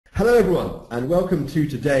Hello everyone, and welcome to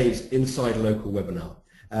today's InsideLocal webinar.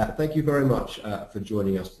 Thank you very much for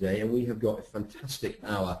joining us today, and we have got a fantastic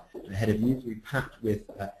hour ahead of you. We're packed with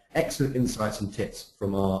excellent insights and tips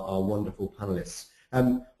from our wonderful panelists.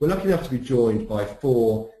 We're lucky enough to be joined by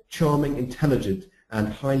four charming, intelligent,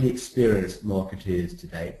 and highly experienced marketeers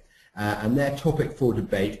today, and their topic for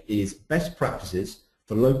debate is best practices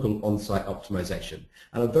for local on-site optimization.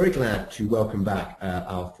 And I'm very glad to welcome back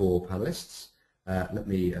our four panelists. Let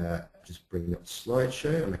me just bring up the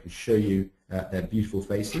slideshow and I can show you their beautiful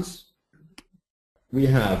faces. We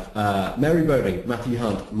have Mary Bowling, Matthew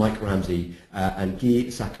Hunt, Mike Ramsey, and Guy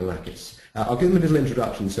Sakalakis. I'll give them a little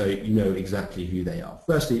introduction so you know exactly who they are.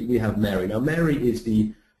 Firstly, we have Mary. Now, Mary is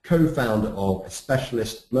the co-founder of a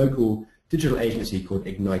specialist local digital agency called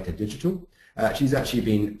Ignitor Digital. She's actually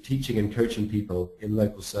been teaching and coaching people in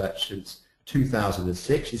local search since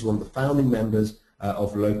 2006. She's one of the founding members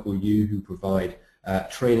of Local U, who provide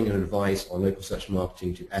training and advice on local search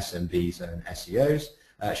marketing to SMBs and SEOs.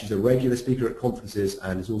 She's a regular speaker at conferences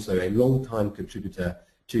and is also a long-time contributor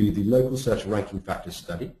to the local search ranking factors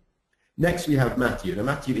study. Next we have Matthew. Now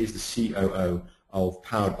Matthew is the COO of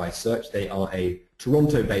Powered by Search. They are a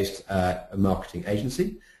Toronto-based marketing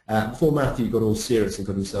agency. Before Matthew got all serious and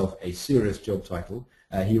got himself a serious job title,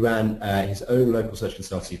 he ran his own local search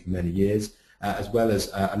consultancy for many years, as well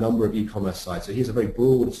as a number of e-commerce sites. So he has a very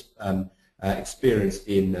broad experience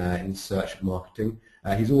in search marketing.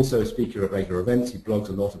 He's also a speaker at regular events. He blogs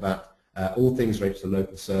a lot about all things related to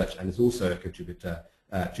local search and is also a contributor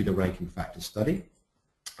to the ranking factors study.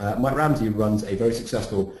 Mike Ramsey runs a very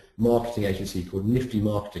successful marketing agency called Nifty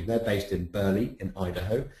Marketing. They're based in Burley in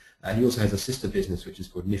Idaho. He also has a sister business which is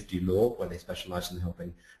called Nifty Law, where they specialize in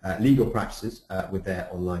helping legal practices with their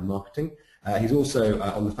online marketing. He's also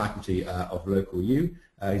on the faculty of Local U.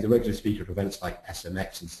 He's a regular speaker at events like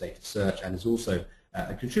SMX and State of Search, and is also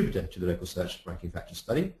a contributor to the local search ranking factors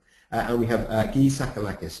study. And we have Guy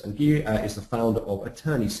Sakalakis, and Guy is the founder of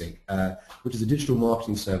Attorney Sync, which is a digital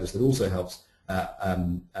marketing service that also helps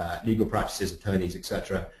legal practices, attorneys,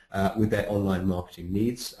 etc., with their online marketing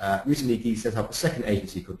needs. Recently, Guy set up a second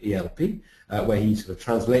agency called ELP, where he sort of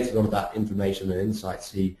translates a lot of that information and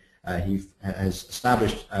insights he has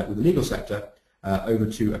established with the legal sector over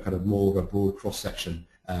to a kind of more of a broad cross-section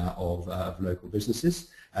of local businesses.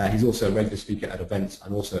 He's also a regular speaker at events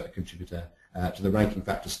and also a contributor to the ranking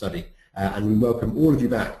factor study. And we welcome all of you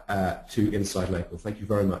back to InsideLocal. Thank you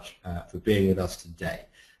very much for being with us today.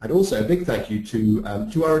 And also a big thank you to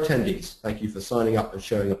our attendees. Thank you for signing up and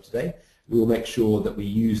showing up today. We will make sure that we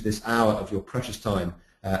use this hour of your precious time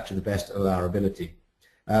to the best of our ability.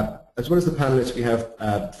 As well as the panelists, we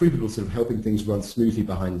have three people sort of helping things run smoothly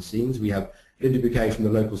behind the scenes. We have Linda Bouquet from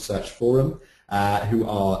the Local Search Forum, who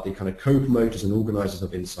are the kind of co-promoters and organizers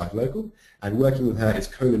of InsideLocal. And working with her is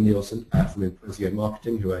Conan Nielsen from Impresio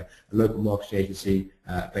Marketing, who are a local marketing agency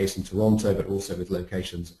based in Toronto, but also with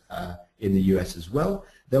locations in the US as well.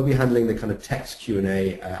 They'll be handling the kind of text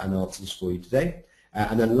Q&A and answers for you today.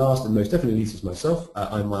 And then last and most definitely least is myself.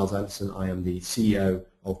 I'm Miles Anderson. I am the CEO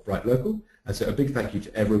of BrightLocal. And so a big thank you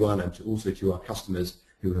to everyone and also to our customers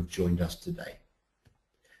who have joined us today.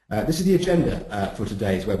 This is the agenda for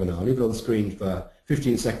today's webinar. I'll leave it on the screen for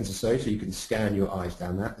 15 seconds or so you can scan your eyes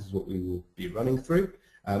down that. This is what we will be running through,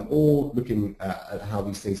 all looking at how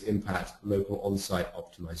these things impact local on-site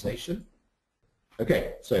optimization.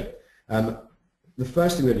 Okay, so the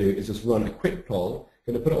first thing we're going to do is just run a quick poll.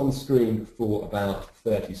 I'm going to put it on the screen for about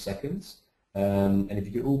 30 seconds. And if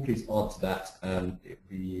you could all please answer that, it would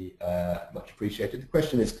be much appreciated. The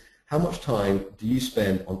question is, how much time do you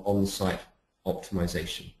spend on on-site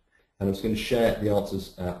optimization? And I'm just going to share the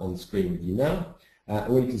answers on the screen with you now.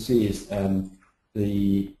 And what you can see is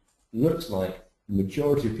looks like the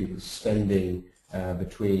majority of people are spending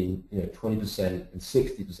between 20% and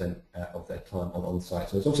 60% of their time on-site.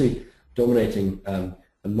 So it's obviously dominating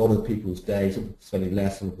a lot of people's days. Some people spending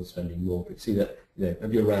less, some people spending more. But you see that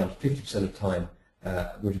maybe around 50% of time,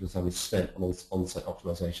 majority of the time is spent on on-site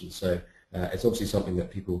optimization. So it's obviously something that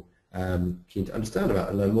people keen to understand about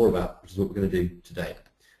and learn more about, which is what we're going to do today.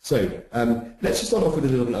 So let's just start off with a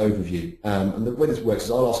little bit of an overview. And the way this works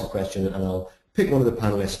is I'll ask a question and I'll pick one of the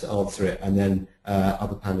panelists to answer it, and then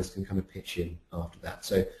other panelists can kind of pitch in after that.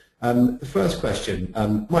 So the first question,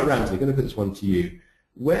 Mike Ramsey, I'm going to put this one to you.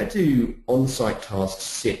 Where do on-site tasks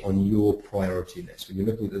sit on your priority list? When you're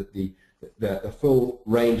looking at the full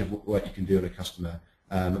range of what you can do on a customer,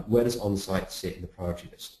 where does on-site sit in the priority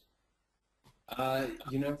list?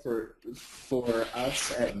 For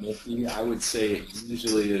us at Nifty, I would say it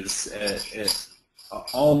usually is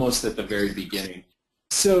almost at the very beginning.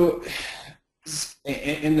 So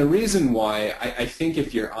And the reason why, I think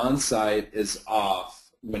if your on-site is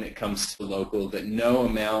off when it comes to local, that no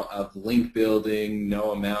amount of link building,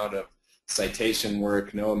 no amount of citation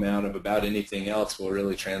work, no amount of about anything else will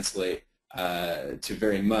really translate to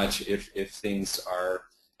very much if things are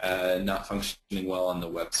not functioning well on the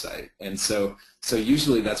website. And so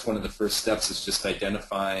usually that's one of the first steps, is just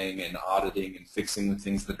identifying and auditing and fixing the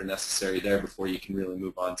things that are necessary there before you can really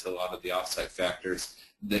move on to a lot of the offsite factors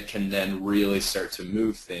that can then really start to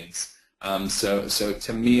move things. So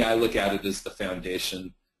to me, I look at it as the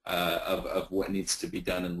foundation of what needs to be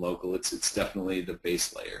done in local. It's definitely the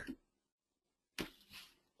base layer.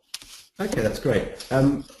 Okay, that's great.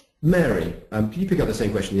 Mary, can you pick up the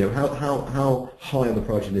same question? You know, how high on the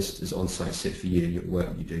priority list does on-site sit for you in your work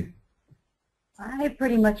you do? I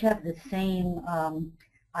pretty much have the same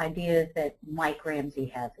ideas that Mike Ramsey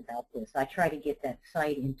has about this. I try to get that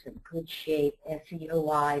site into good shape,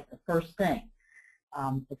 SEO-wise, the first thing.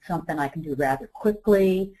 It's something I can do rather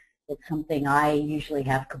quickly. It's something I usually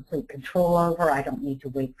have complete control over. I don't need to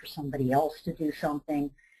wait for somebody else to do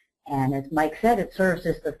something. And as Mike said, it serves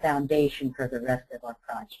as the foundation for the rest of our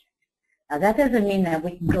project. Now, that doesn't mean that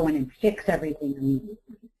we can go in and fix everything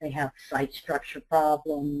immediately. If they have site structure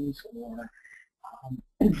problems or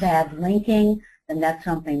bad linking, then that's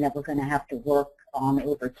something that we're going to have to work on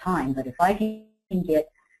over time. But if I can get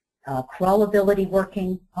crawlability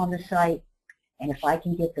working on the site, and if I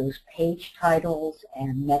can get those page titles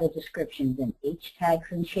and meta descriptions and H tags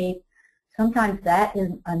in shape, sometimes that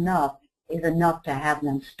is enough to have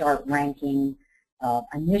them start ranking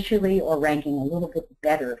initially, or ranking a little bit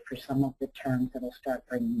better for some of the terms that will start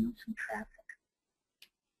bringing in some traffic.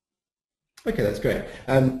 Okay, that's great.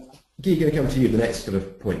 Guy, going to come to you, the next sort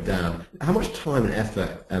of point down. How much time and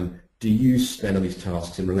effort do you spend on these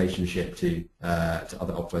tasks in relationship to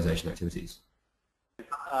other optimization activities?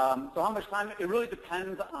 So how much time? It really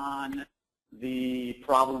depends on the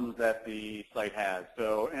problems that the site has.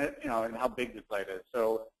 So, you know, and how big the site is.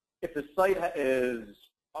 So if the site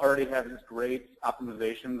already has great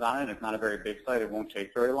optimizations on it, and it's not a very big site, it won't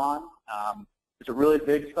take very long. It's a really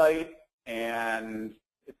big site, and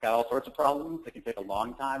it's got all sorts of problems. It can take a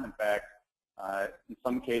long time. In fact, in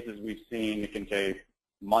some cases we've seen it can take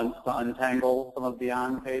months to untangle some of the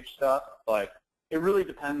on-page stuff, but it really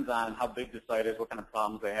depends on how big the site is, what kind of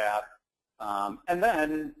problems they have. And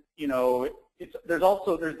then, you know, there's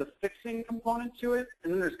the fixing component to it,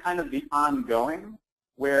 and then there's kind of the ongoing,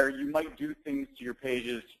 where you might do things to your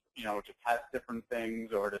pages, you know, to test different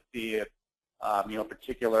things or to see if, you know,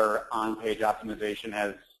 particular on-page optimization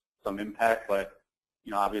has some impact. But,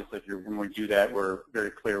 you know, obviously, when we do that, we're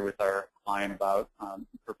very clear with our client about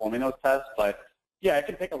performing those tests. But yeah, it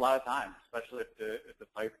can take a lot of time, especially if the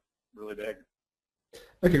site's really big.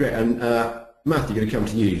 Okay, great. And Matthew, going to come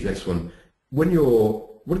to you, the next one. What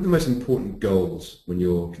are the most important goals when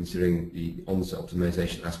you're considering the on-site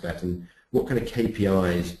optimization aspect, and what kind of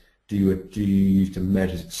KPIs do you use to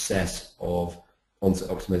measure success of on-site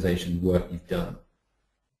optimization work you've done?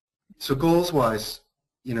 So goals-wise,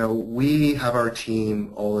 you know, we have our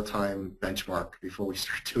team all the time benchmark before we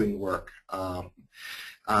start doing work.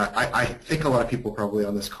 I think a lot of people probably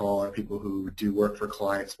on this call are people who do work for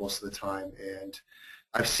clients most of the time, and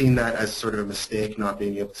I've seen that as sort of a mistake, not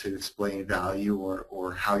being able to explain value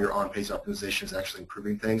or how your on-page optimization is actually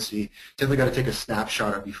improving things. So you definitely got to take a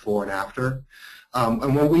snapshot of before and after.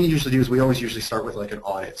 And what we usually do is we always usually start with like an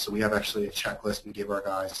audit. So we have actually a checklist and give our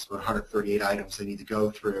guys about 138 items they need to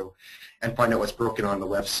go through and find out what's broken on the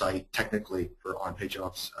website technically for on-page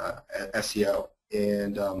ops SEO.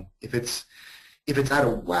 And if it's out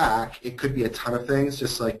of whack, it could be a ton of things,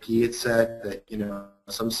 just like Guy had said, that, you know,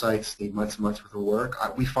 some sites need months and months worth of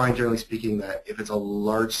work. We find, generally speaking, that if it's a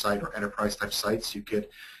large site or enterprise-type sites, you could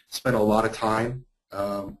spend a lot of time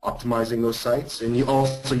optimizing those sites, and you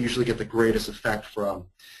also usually get the greatest effect from,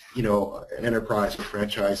 you know, an enterprise or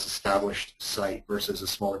franchise established site versus a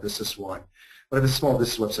smaller business one. But if it's a small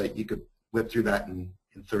business website, you could whip through that in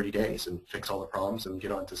 30 days and fix all the problems and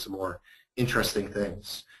get on to some more interesting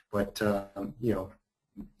things. But, you know,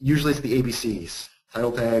 usually it's the ABCs: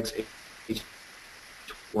 title tags,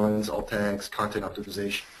 H1s, alt tags, content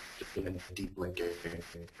optimization, and deep linking.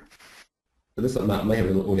 It looks like Matt may have a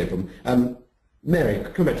little audio problem. Mary,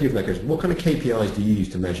 come back to you for that question. What kind of KPIs do you use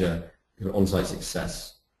to measure your on-site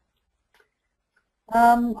success?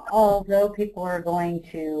 Although people are going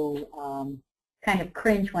to kind of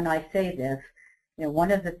cringe when I say this, you know,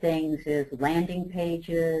 one of the things is landing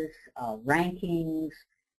pages, rankings,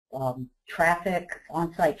 traffic,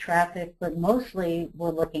 on-site traffic, but mostly we're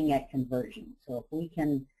looking at conversion. So if we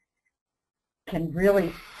can can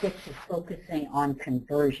really stick to focusing on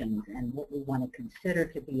conversions and what we want to consider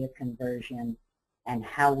to be a conversion and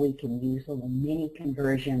how we can use little mini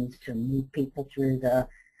conversions to move people through the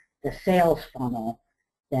sales funnel,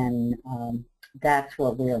 then that's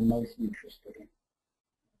what we are most interested in.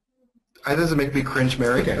 That doesn't make me cringe,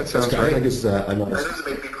 Mary. Okay, that sounds right. right. I think it's a nice. That doesn't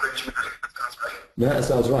make me cringe, Mary. That sounds right. No, that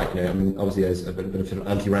sounds right. You know, I mean, obviously there's a bit of sort of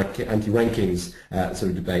anti-rankings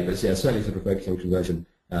sort of debate, but yeah, certainly sort of focusing on conversion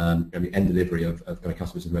and the end delivery of kind of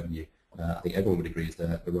customers and revenue. I think everyone would agree is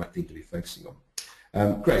the right thing to be focusing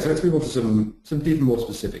on. Great. So let's move on to some even more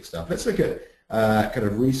specific stuff. Let's look at kind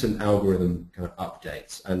of recent algorithm kind of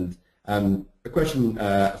updates. And a question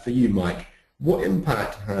for you, Mike. What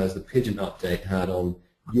impact has the Pigeon update had on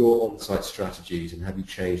your on-site strategies, and have you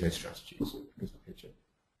changed those strategies because of Pigeon?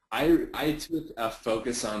 I took a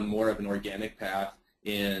focus on more of an organic path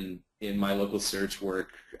in my local search work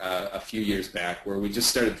a few years back, where we just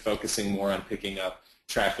started focusing more on picking up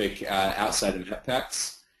traffic outside of net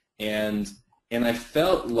packs, and I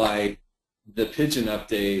felt like the Pigeon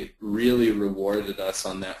update really rewarded us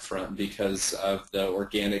on that front because of the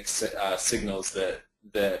organic signals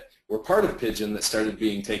that were part of Pigeon that started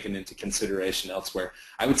being taken into consideration elsewhere.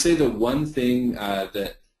 I would say the one thing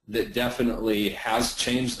that definitely has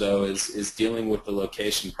changed, though, is dealing with the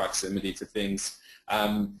location proximity to things.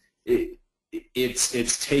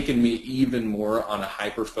 It's taken me even more on a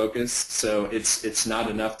hyper focus. So it's not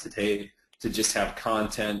enough to just have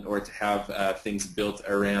content or to have things built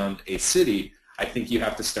around a city. I think you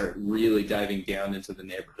have to start really diving down into the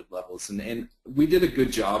neighborhood levels, and we did a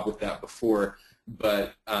good job with that before.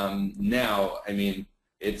 But now, I mean,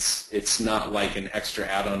 it's not like an extra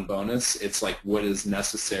add-on bonus. It's like what is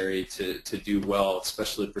necessary to do well,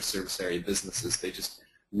 especially for service area businesses. They just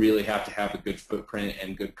really have to have a good footprint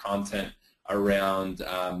and good content around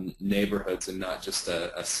neighborhoods and not just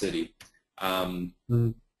a city. And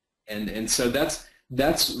so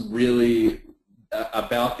that's really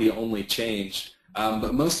about the only change.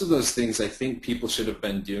 But most of those things I think people should have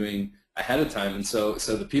been doing ahead of time, and so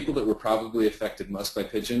the people that were probably affected most by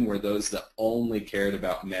Pigeon were those that only cared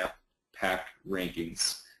about map pack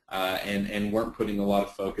rankings and weren't putting a lot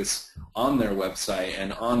of focus on their website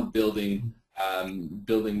and on building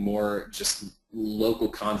more just local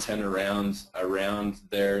content around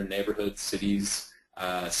their neighborhoods, cities,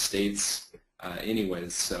 states,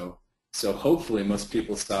 anyways. So hopefully most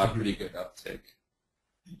people saw a pretty good uptick.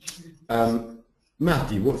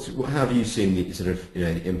 Matthew, how have you seen the sort of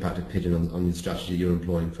the impact of Pigeon on the strategy you're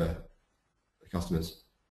employing for the customers?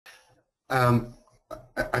 I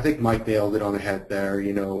think Mike nailed it on the head there.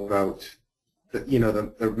 About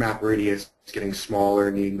the map radius getting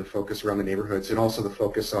smaller, needing the focus around the neighborhoods, and also the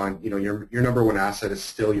focus on your number one asset is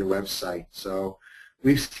still your website. So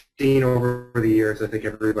we've seen over the years, I think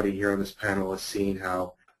everybody here on this panel has seen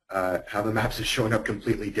how the maps are showing up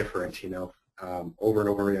completely different. Over and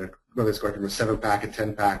over again, whether it's going from a 7-pack, a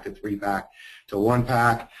 10-pack, to 3-pack, to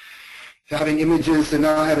 1-pack, to having images, to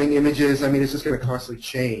not having images. I mean, it's just going to constantly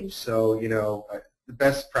change. So, the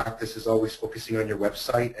best practice is always focusing on your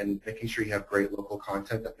website and making sure you have great local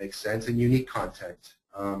content that makes sense and unique content.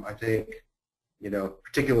 I think,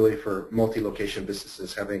 particularly for multi-location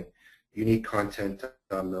businesses, having unique content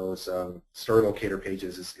on those story locator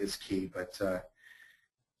pages is key. But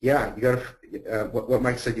yeah, you got to, what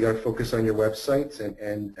Mike said, you got to focus on your websites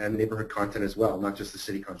and neighborhood content as well, not just the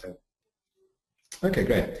city content. Okay,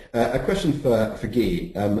 great. A question for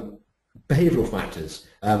Guy. Behavioral factors,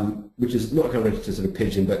 which is not kind of related to sort of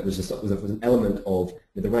Pigeon, but was an element of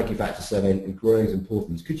the ranking factor survey and growing its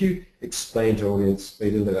importance. Could you explain to our audience a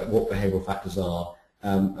little bit about what behavioral factors are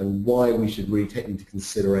and why we should really take them into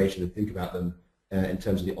consideration and think about them in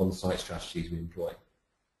terms of the on-site strategies we employ?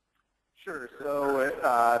 Sure. So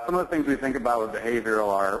some of the things we think about with behavioral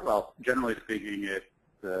are, well, generally speaking, it's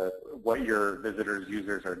what your visitors,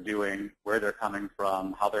 users are doing, where they're coming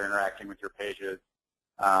from, how they're interacting with your pages.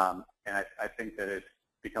 And I think that it's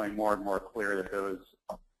becoming more and more clear that those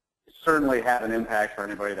certainly have an impact for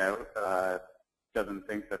anybody that doesn't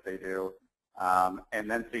think that they do. And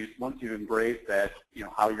then once you embrace that,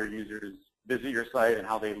 how your users visit your site and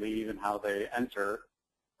how they leave and how they enter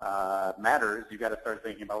matters, you've got to start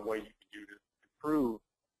thinking about what you can do to improve,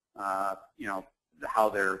 how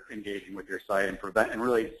they're engaging with your site and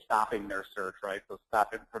really stopping their search, right? So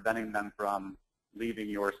preventing them from leaving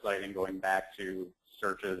your site and going back to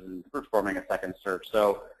searches and performing a second search.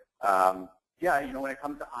 So yeah, when it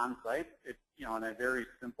comes to on-site, it's, on a very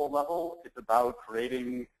simple level, it's about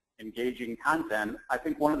creating engaging content. I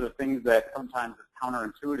think one of the things that sometimes is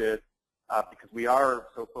counterintuitive because we are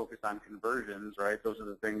so focused on conversions, right? Those are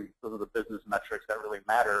the business metrics that really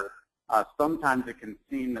matter. sometimes it can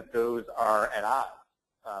seem that those are at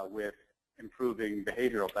odds with improving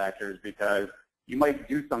behavioral factors, because you might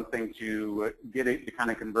do something to get the kind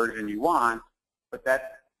of conversion you want, but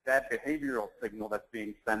that behavioral signal that's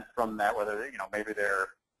being sent from that, whether maybe they're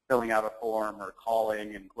filling out a form or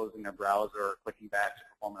calling and closing their browser or clicking back to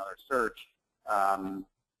perform another search,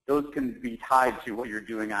 those can be tied to what you're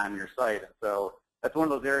doing on your site. And so that's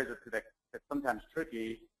one of those areas that's sometimes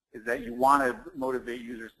tricky, is that you want to motivate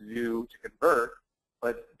users to convert,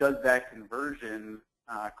 but does that conversion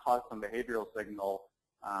cause some behavioral signal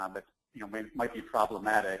that might be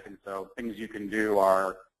problematic? And so things you can do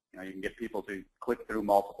are, you can get people to click through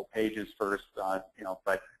multiple pages first,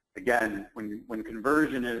 but again, when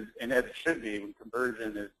conversion is, and as it should be, when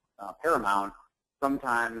conversion is paramount,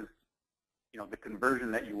 sometimes the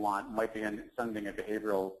conversion that you want might be sending a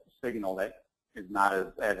behavioral signal that is not as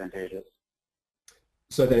advantageous.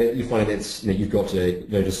 So then you find it's, you've got to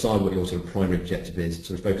decide what your sort of primary objective is,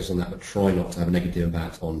 sort of focus on that, but try not to have a negative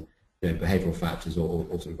impact on behavioral factors or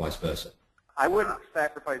sort of vice versa. I wouldn't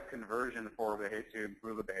sacrifice conversion to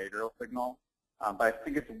improve a behavioral signal, but I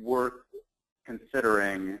think it's worth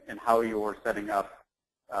considering in how you're setting up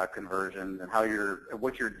conversions and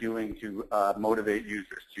what you're doing to motivate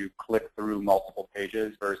users to click through multiple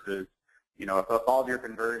pages versus, if all of your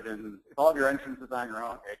conversions, if all of your entrances on your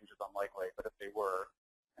own page, which is unlikely, but if they were,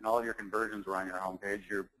 and all of your conversions were on your home page,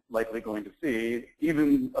 you're likely going to see,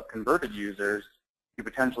 even of converted users, you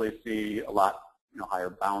potentially see a lot higher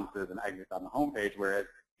bounces and exits on the home page, whereas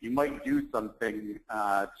you might do something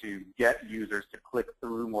to get users to click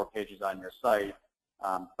through more pages on your site.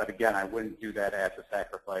 But again, I wouldn't do that at the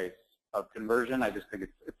sacrifice of conversion. I just think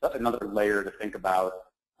it's another layer to think about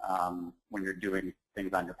when you're doing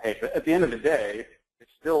things on your page. But at the end of the day,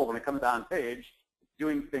 it's still, when it comes on page, it's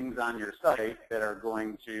doing things on your site that are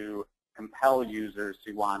going to compel users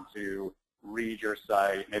to want to read your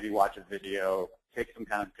site, maybe watch a video, take some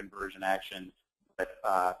kind of conversion action,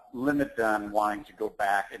 but limit them wanting to go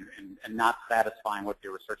back and not satisfying what they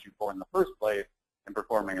were searching for in the first place and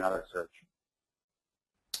performing another search.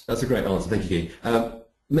 That's a great answer. Thank you, Keith.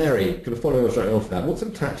 Mary, kind of following straight off that, what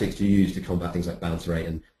sort of tactics do you use to combat things like bounce rate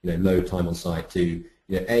and load time on site to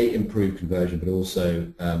A, improve conversion, but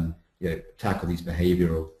also tackle these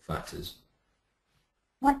behavioral factors?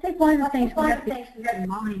 Well, I think one of the things we have to keep in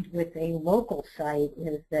mind with a local site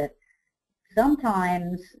is that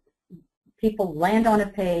sometimes people land on a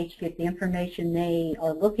page, get the information they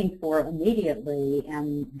are looking for immediately,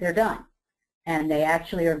 and they're done. And they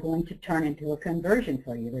actually are going to turn into a conversion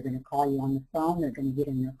for you. They're going to call you on the phone. They're going to get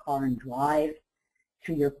in their car and drive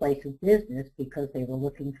to your place of business because they were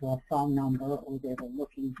looking for a phone number, or they were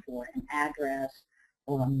looking for an address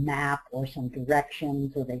or a map or some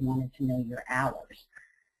directions, or they wanted to know your hours.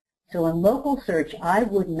 So in local search, I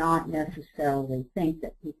would not necessarily think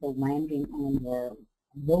that people landing on your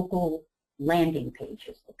local landing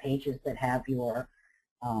pages, the pages that have your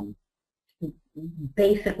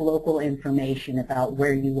basic local information about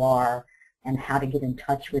where you are and how to get in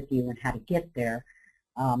touch with you and how to get there.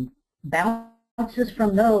 Bounces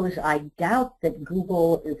from those, I doubt that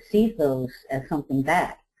Google sees those as something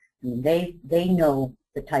bad. I mean, they know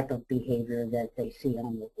the type of behavior that they see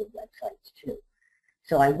on local websites too.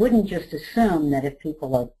 So I wouldn't just assume that if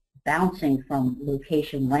people are bouncing from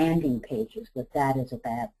location landing pages that is a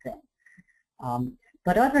bad thing.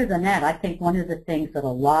 But other than that, I think one of the things that a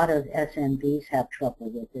lot of SMBs have trouble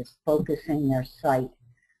with is focusing their site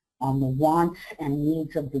on the wants and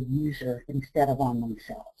needs of the user instead of on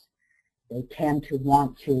themselves. They tend to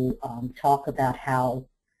want to talk about how,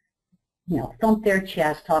 thump their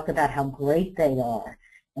chest, talk about how great they are,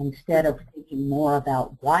 instead of thinking more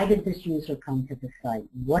about why did this user come to the site,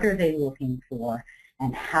 what are they looking for,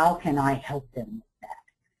 and how can I help them with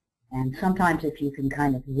that. And sometimes if you can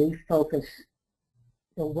kind of refocus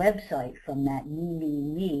the website from that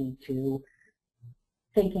me to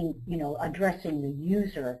thinking, addressing the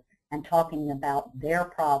user and talking about their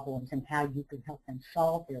problems and how you can help them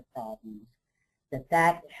solve their problems,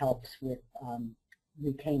 that helps with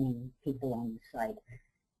retaining people on the site.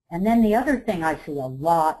 And then the other thing I see a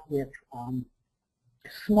lot with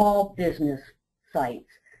small business sites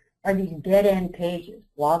are these dead-end pages,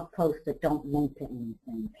 blog posts that don't link to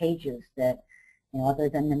anything, pages that, other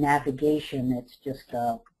than the navigation, it's just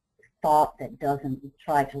a thought that doesn't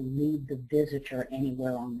try to lead the visitor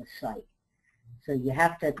anywhere on the site. So you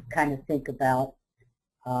have to kind of think about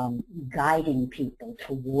guiding people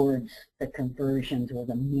towards the conversions or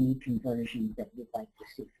the mini conversions that you'd like to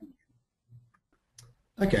see from them.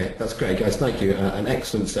 Okay, that's great, guys. Thank you. An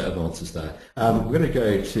excellent set of answers there. We're going to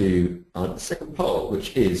go to our second poll,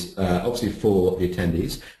 which is obviously for the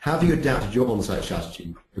attendees. Have you adapted your on-site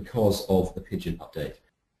strategy because of the Pigeon update?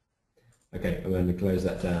 Okay, I'm going to close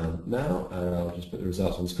that down now, and I'll just put the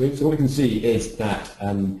results on the screen. So what we can see is that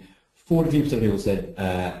 43% of people said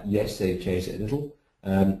yes, they've changed it a little.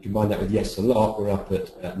 Combine that with yes a lot, we're up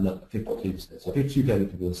at 52%. So 52%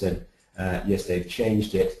 of people said yes, they've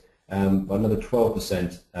changed it. But another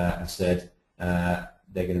 12% have said they're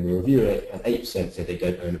going to review it, and 8% said they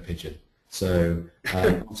don't own a pigeon. So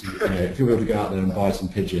obviously, if you're able to go out there and buy some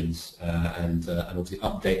pigeons and obviously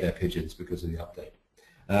update their pigeons because of the update.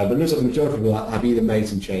 But it looks like the majority of people have either made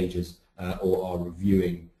some changes or are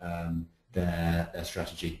reviewing their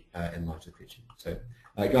strategy in light of Pigeon. So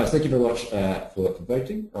guys, thank you very much for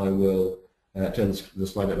voting. I will turn the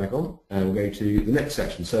slide back on, and we'll go to the next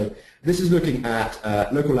section. So this is looking at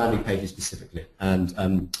local landing pages specifically,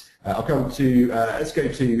 and I'll come to, let's go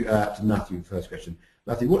to Matthew, first question.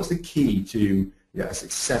 Matthew, what's the key to a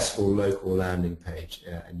successful local landing page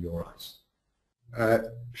in your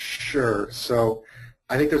eyes? Sure. So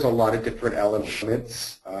I think there's a lot of different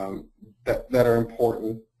elements that are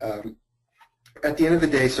important. At the end of the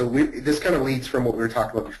day, so this kind of leads from what we were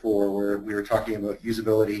talking about before, where we were talking about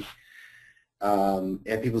usability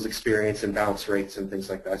and people's experience and bounce rates and things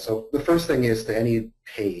like that. So the first thing is, to any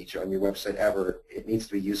page on your website ever, it needs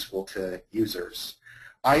to be useful to users.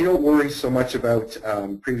 I don't worry so much about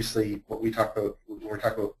previously what we talked about when we're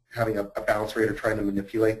talking about having a bounce rate or trying to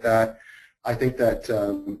manipulate that. I think that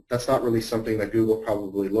that's not really something that Google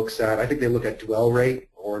probably looks at. I think they look at dwell rate,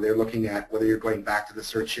 or they're looking at whether you're going back to the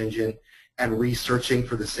search engine and researching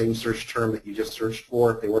for the same search term that you just searched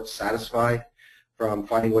for if they weren't satisfied from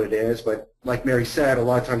finding what it is. But like Mary said, a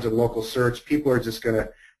lot of times in local search, people are just going to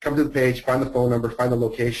come to the page, find the phone number, find the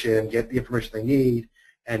location, get the information they need,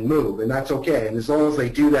 and move. And that's okay. And as long as they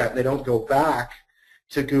do that, they don't go back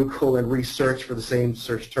to Google and research for the same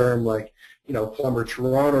search term, like, plumber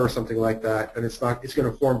Toronto or something like that, and it's going to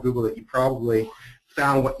inform Google that you probably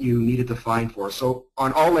found what you needed to find for. So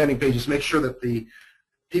on all landing pages, make sure that the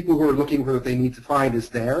people who are looking for what they need to find is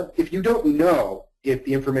there. If you don't know if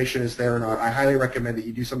the information is there or not, I highly recommend that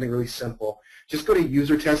you do something really simple. Just go to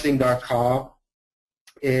usertesting.com,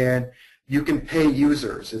 and you can pay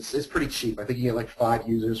users. It's pretty cheap. I think you get like 5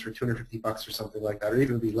 users for $250 or something like that, or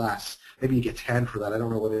even be less. Maybe you get 10 for that. I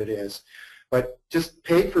don't know what it is. But just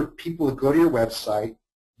pay for people to go to your website,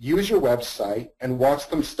 use your website, and watch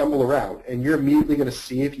them stumble around. And you're immediately going to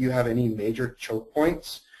see if you have any major choke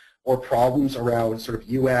points or problems around sort of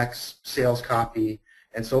UX, sales copy,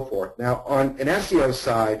 and so forth. Now, on an SEO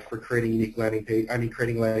side for creating unique landing page,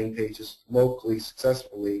 creating landing pages locally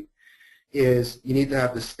successfully, is you need to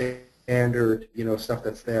have the standard, stuff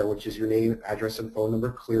that's there, which is your name, address, and phone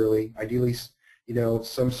number clearly. Ideally,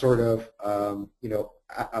 some sort of,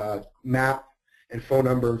 map and phone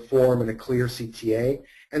number and form and a clear CTA,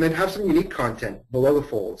 and then have some unique content below the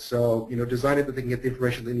fold. So, design it that they can get the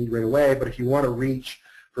information they need right away, but if you want to reach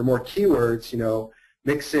for more keywords,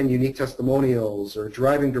 mix in unique testimonials or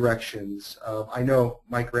driving directions. I know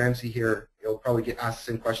Mike Ramsey here, he'll probably get asked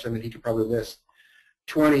the same question, and he could probably list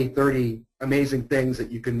 20, 30 amazing things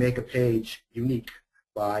that you can make a page unique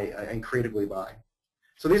by and creatively by.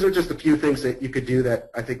 So these are just a few things that you could do that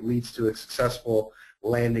I think leads to a successful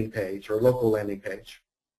landing page or local landing page.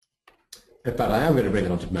 In fact, I am going to bring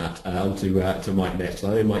it on to Matt, to Mike next.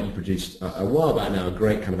 I know, Mike, you produced a while back now a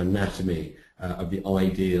great kind of anatomy of the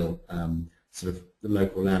ideal sort of the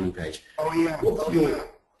local landing page. Oh yeah.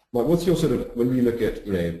 Mike, what's your sort of, when you look at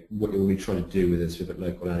what you're really trying to do with this with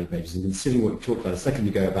local landing pages, and considering what you talked about a second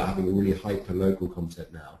ago about having a really hyper-local content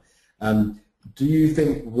now, do you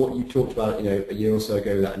think what you talked about a year or so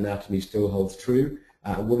ago, that anatomy still holds true?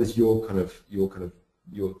 What is your kind of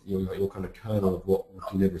kernel of what will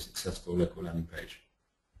deliver a successful local landing page?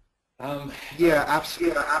 Yeah,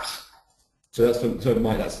 absolutely. So that's from, so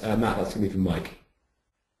Mike, that's Matt. That's going to be from Mike.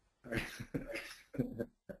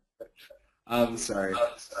 I'm sorry.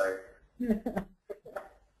 Too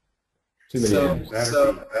many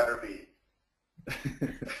Better be.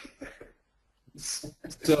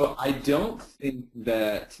 So I don't think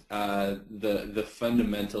that the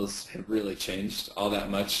fundamentals have really changed all that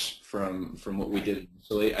much from what we did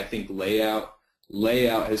initially. I think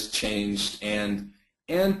layout has changed, and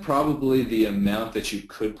probably the amount that you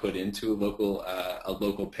could put into a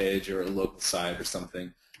local page or a local site or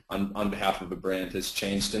something on behalf of a brand has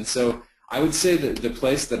changed. And so I would say that the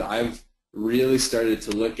place that I've really started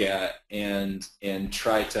to look at and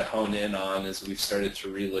try to hone in on as we've started to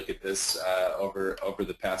relook at this over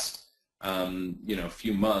the past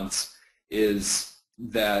few months is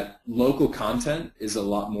that local content is a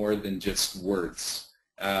lot more than just words.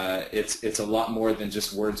 It's a lot more than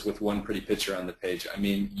just words with one pretty picture on the page. I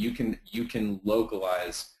mean, you can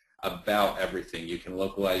localize about everything. You can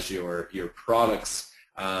localize your products,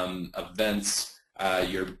 events.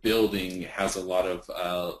 Your building has a lot of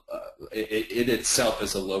it itself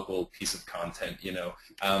is a local piece of content. You know,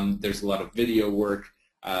 there's a lot of video work.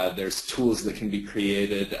 There's tools that can be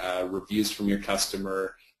created, reviews from your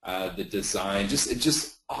customer, the design,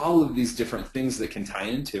 just all of these different things that can tie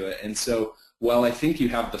into it. And so, while I think you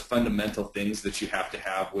have the fundamental things that you have to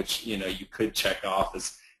have, which you could check off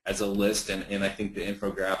as a list, and I think the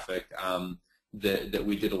infographic that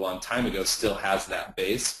we did a long time ago still has that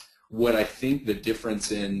base. What I think the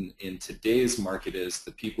difference in today's market is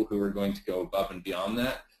the people who are going to go above and beyond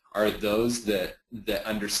that are those that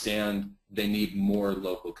understand they need more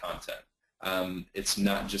local content. It's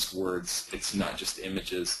not just words, it's not just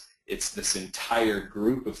images, it's this entire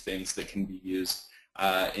group of things that can be used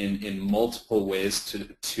in multiple ways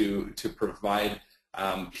to provide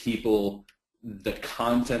people the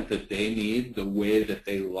content that they need the way that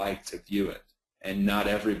they like to view it. And not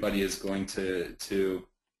everybody is going to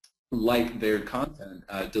like their content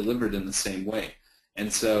delivered in the same way.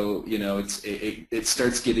 And so, it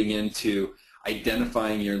starts getting into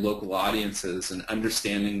identifying your local audiences and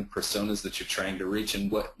understanding the personas that you're trying to reach and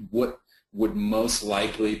what would most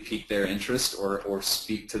likely pique their interest or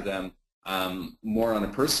speak to them more on a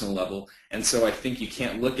personal level. And so I think you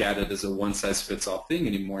can't look at it as a one-size-fits-all thing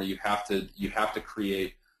anymore. You have to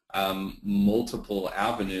create multiple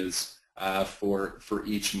avenues for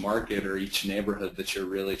each market or each neighborhood that you're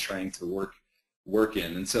really trying to work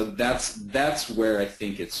in. And so that's where I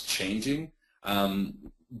think it's changing.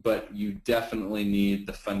 But you definitely need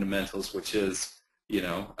the fundamentals, which is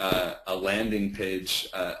a landing page,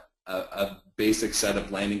 a basic set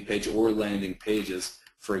of landing page or landing pages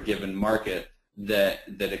for a given market that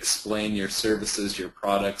explain your services, your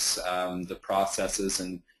products, the processes,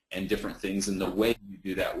 and different things. And the way you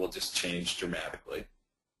do that will just change dramatically.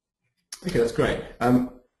 Okay, that's great.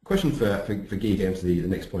 Question for Guy, getting to the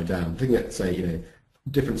next point down. Looking at, say,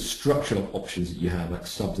 different structural options that you have, like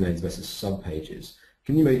subdomains versus subpages.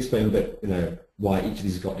 Can you maybe explain a bit, why each of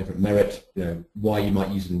these has got different merit, why you might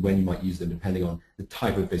use them, when you might use them, depending on the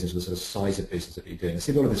type of business or the sort of size of business that you're doing? I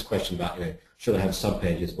see a lot of this question about, should I have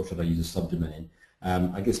subpages or should I use a subdomain?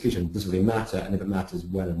 I guess the question, does it really matter, and if it matters,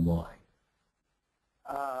 when and why?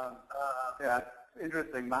 Yeah, it's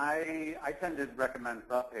interesting. I tend to recommend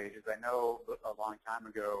subpages. I know a long time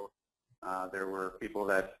ago there were people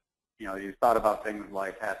that you thought about things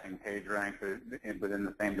like having PageRank within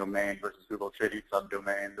the same domain versus Google treating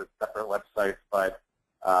subdomains as separate websites, but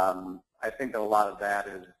I think that a lot of that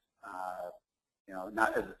is,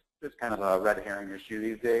 not as just kind of a red herring issue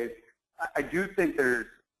these days. I do think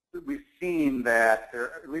we've seen that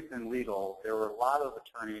at least in legal, there were a lot of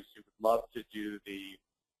attorneys who would love to do the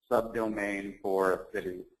subdomain for a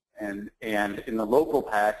city, and in the local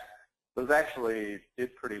packs, those actually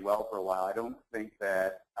did pretty well for a while. I don't think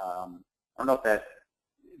that, I don't know if that,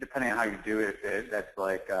 depending on how you do it, that's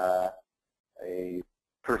like a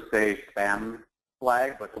per se spam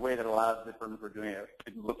flag, but the way that a lot of the firms were doing it,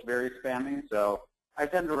 it looked very spammy. So I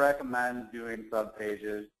tend to recommend doing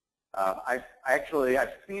subpages. I've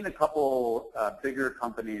seen a couple bigger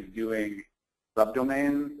companies doing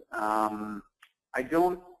subdomains. I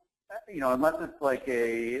don't, unless it's like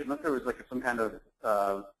unless there was like some kind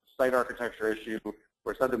of site architecture issue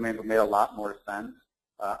where subdomains would make a lot more sense,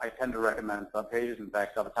 I tend to recommend subpages. In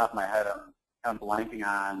fact, off the top of my head, I'm blanking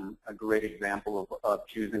on a great example of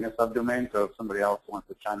choosing a subdomain. So if somebody else wants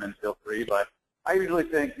to chime in, feel free. But I usually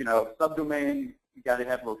think, subdomain, you got to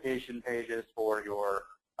have location pages for your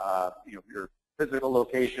physical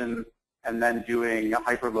location, and then doing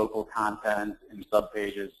hyperlocal content in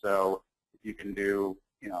subpages. So if you can do,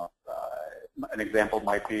 an example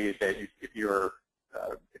might be that if you're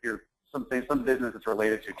some business that's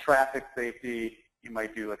related to traffic safety, you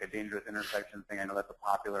might do like a dangerous intersection thing. I know that's a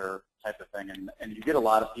popular type of thing, and you get a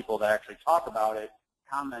lot of people that actually talk about it,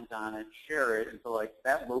 comment on it, share it, and so like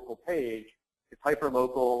that local page, it's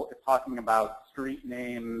hyperlocal, it's talking about street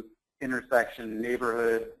names, intersection,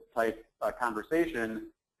 neighborhood type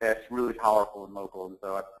conversation that's really powerful and local. And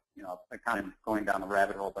so, I'm kind of going down the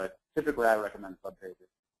rabbit hole, but typically I recommend subpages.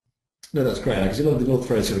 No, that's great, because a lot of the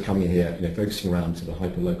threads sort of coming in here, focusing around sort of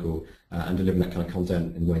hyperlocal and delivering that kind of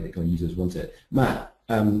content in the way that kind of users want it. Matt,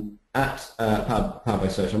 at Powered by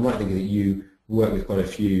Search, I'm right thinking that you work with quite a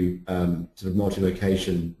few sort of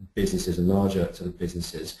multi-location businesses and larger sort of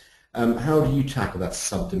businesses. How do you tackle that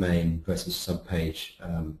subdomain versus subpage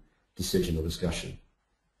decision or discussion?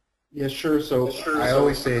 Yeah, sure. So I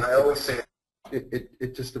always say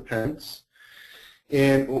it just depends.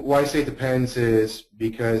 And why I say it depends is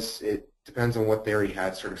because it depends on what they already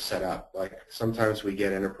had sort of set up. Like sometimes we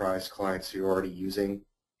get enterprise clients who are already using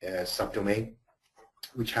a subdomain,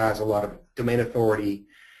 which has a lot of domain authority,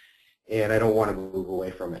 and I don't want to move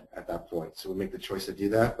away from it at that point. So we make the choice to do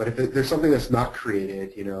that. But if there's something that's not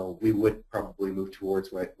created, we would probably move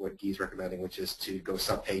towards what Guy's recommending, which is to go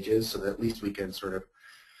sub-pages so that at least we can sort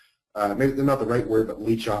of, maybe they're not the right word, but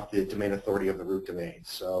leech off the domain authority of the root domain.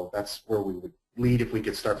 So that's where we would lead if we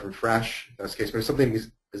could start from fresh. That's the case. But if something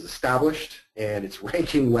is established and it's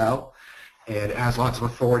ranking well and it has lots of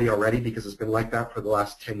authority already because it's been like that for the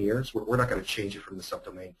last 10 years, we're not going to change it from the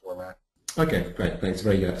subdomain format. Okay, great. Thanks.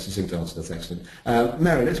 Very succinct answer. That's excellent.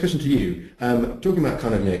 Mary, next question to you. Talking about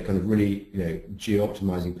kind of really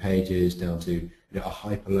geo-optimizing pages down to a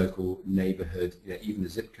hyperlocal neighborhood, even the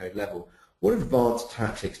zip code level. What advanced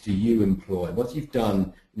tactics do you employ? Once you've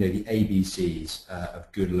done the ABCs of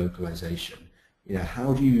good localization,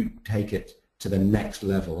 how do you take it to the next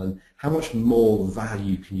level, and how much more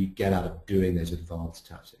value can you get out of doing those advanced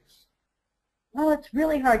tactics? Well, it's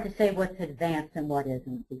really hard to say what's advanced and what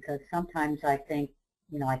isn't, because sometimes I think,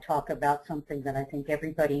 I talk about something that I think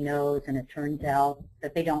everybody knows, and it turns out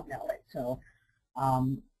that they don't know it. So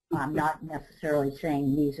I'm not necessarily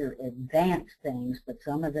saying these are advanced things, but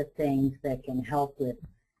some of the things that can help with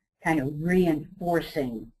kind of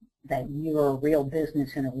reinforcing that you're a real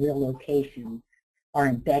business in a real location are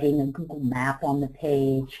embedding a Google map on the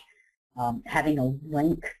page, having a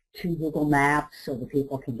link to Google Maps so that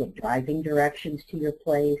people can get driving directions to your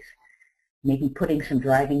place, maybe putting some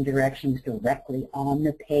driving directions directly on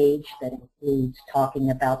the page that includes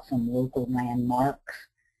talking about some local landmarks.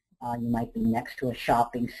 You might be next to a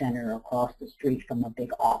shopping center across the street from a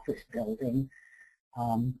big office building.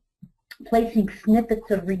 Placing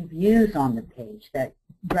snippets of reviews on the page that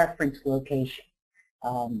reference location.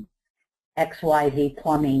 XYZ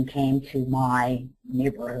Plumbing came to my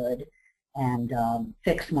neighborhood and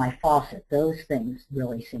fix my faucet. Those things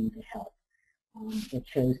really seem to help. It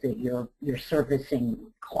shows that you're servicing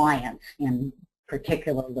clients in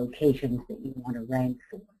particular locations that you want to rank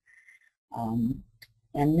for.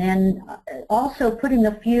 And then also putting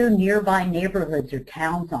a few nearby neighborhoods or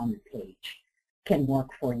towns on the page can work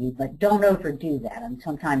for you, but don't overdo that. And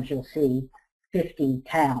sometimes you'll see 50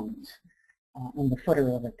 towns in the footer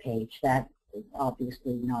of a page. That is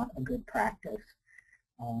obviously not a good practice.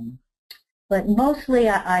 But mostly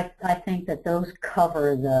I think that those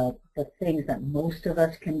cover the things that most of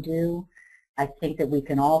us can do. I think that we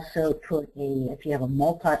can also put if you have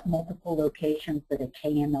multiple locations, that a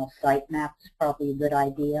KML sitemap is probably a good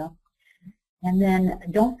idea. And then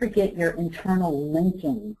don't forget your internal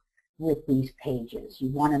linking with these pages. You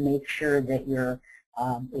want to make sure that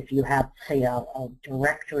if you have, say, a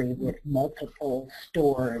directory with multiple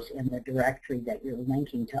stores in the directory, that you're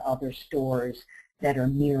linking to other stores that are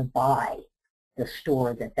nearby the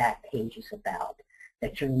store that page is about,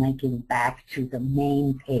 that you're linking back to the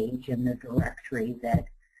main page in the directory that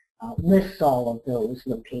lists all of those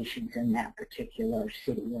locations in that particular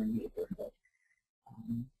city or neighborhood.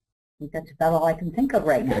 I think that's about all I can think of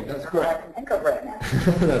right now. Okay, that's great.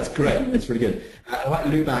 That's great. That's really good. I'd like to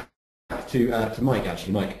loop back to Mike,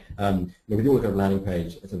 actually. Mike, with your kind of landing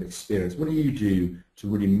page sort of experience, what do you do to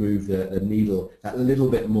really move the needle that little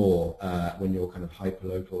bit more when you're kind of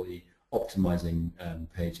hyperlocally optimizing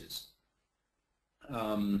pages?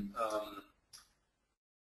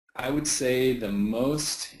 I would say the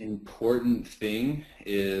most important thing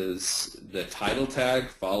is the title tag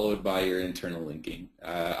followed by your internal linking.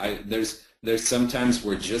 There's sometimes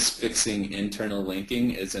where just fixing internal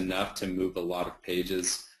linking is enough to move a lot of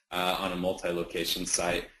pages on a multi-location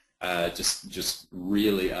site just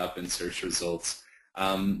really up in search results.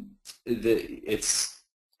 It's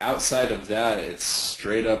outside of that, it's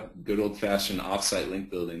straight up good old-fashioned offsite link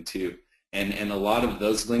building too. And a lot of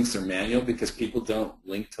those links are manual because people don't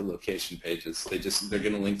link to location pages. They're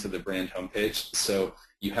going to link to the brand homepage. So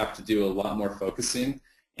you have to do a lot more focusing.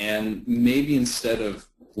 And maybe instead of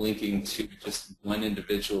linking to just one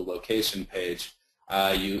individual location page,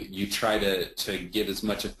 you try to give as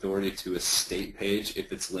much authority to a state page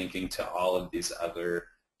if it's linking to all of these other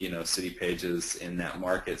city pages in that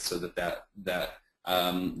market, so that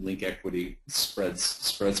link equity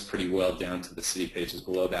spreads pretty well down to the city pages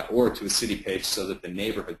below that, or to a city page so that the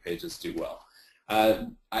neighborhood pages do well.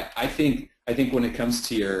 I think when it comes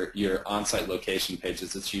to your on-site location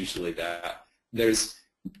pages, it's usually that. There's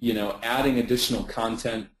adding additional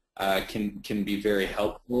content can be very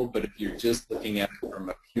helpful, but if you're just looking at it from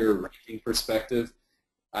a pure ranking perspective,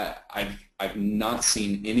 I've not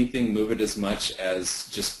seen anything move it as much as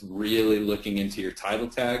just really looking into your title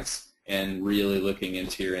tags and really looking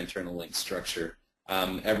into your internal link structure.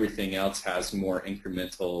 Everything else has more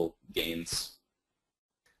incremental gains.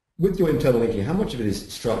 With your internal linking, how much of it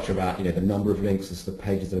is structure about the number of links as the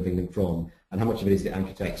pages that are being linked from, and how much of it is the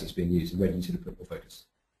anchor text that's being used, and where do you sort of put more focus?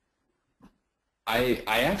 I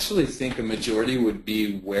actually think a majority would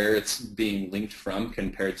be where it's being linked from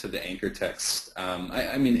compared to the anchor text.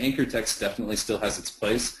 I mean, anchor text definitely still has its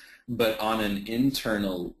place, but on an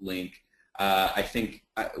internal link, I think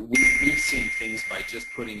we've seen things by just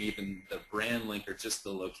putting even the brand link or just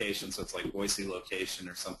the location, so it's like Boise location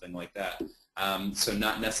or something like that. So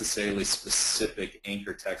not necessarily specific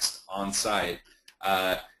anchor text on site.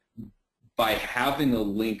 By having a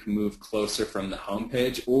link move closer from the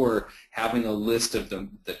homepage or having a list of the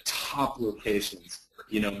top locations,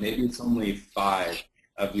 maybe it's only 5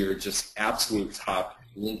 of your just absolute top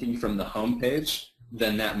linking from the homepage,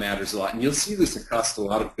 then that matters a lot. And you'll see this across a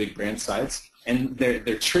lot of big brand sites, and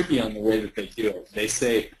they're tricky on the way that they do it. They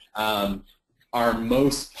say our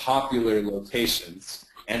most popular locations,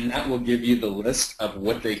 and that will give you the list of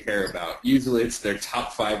what they care about. Usually it's their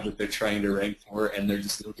top 5 that they're trying to rank for, and they're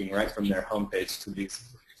just looking right from their homepage to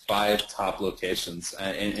these 5 top locations.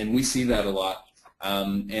 And we see that a lot.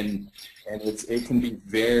 And it can be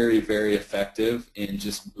very, very effective in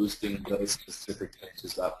just boosting those specific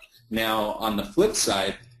pages up. Now, on the flip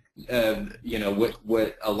side,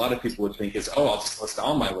 what a lot of people would think is, oh, I'll just list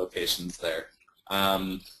all my locations there.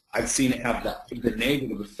 I've seen it have the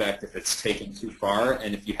negative effect if it's taken too far,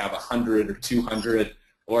 and if you have 100 or 200,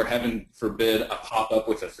 or heaven forbid, a pop-up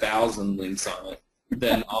with 1,000 links on it,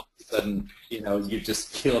 then all of a sudden, you've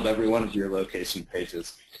just killed every one of your location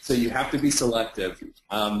pages. So you have to be selective,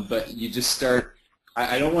 but you just start,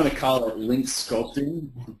 I don't want to call it link sculpting,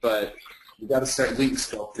 but you got to start link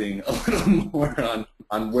sculpting a little more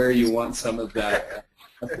on where you want some of that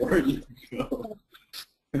authority to go.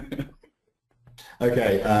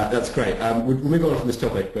 Okay, that's great. We'll move on from this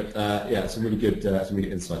topic, but yeah, some really good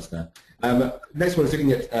insights there. Next one is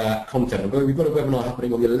looking at content. We've got a webinar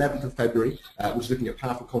happening on the 11th of February, which is looking at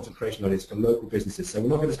powerful content creation ideas for local businesses. So we're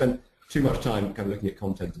not going to spend too much time kind of looking at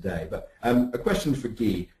content today. But a question for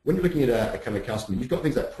Guy: when you're looking at a kind of customer, you've got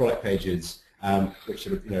things like product pages, which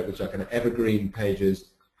sort of which are kind of evergreen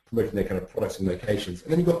pages promoting their kind of products and locations,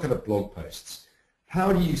 and then you've got kind of blog posts.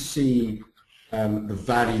 How do you see the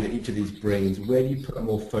value that each of these brings? Where do you put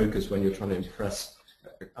more focus when you're trying to impress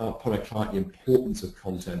upon a client the importance of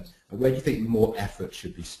content, and where do you think more effort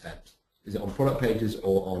should be spent? Is it on product pages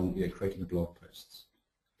or on creating blog posts?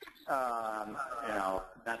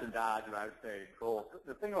 Not to dodge, but I would say both.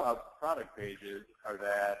 The thing about product pages are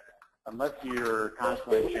that unless you're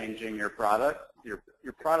constantly changing your product, your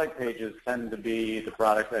product pages tend to be the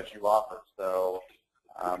product that you offer. So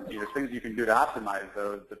there's things you can do to optimize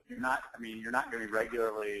those, but you're not going to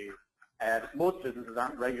regularly add, most businesses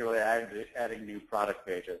aren't regularly adding new product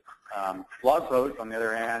pages. Blog posts, on the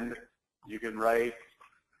other hand, you can write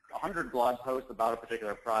 100 blog posts about a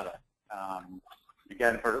particular product.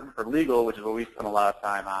 Again, for legal, which is what we spend a lot of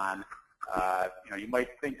time on, you might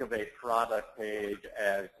think of a product page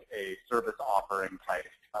as a service offering type,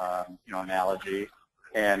 analogy.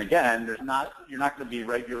 And again, you're not going to be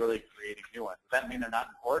regularly creating new ones. Does that mean they're not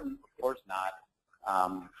important? Of course not.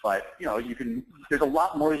 But there's a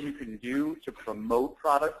lot more you can do to promote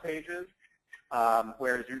product pages,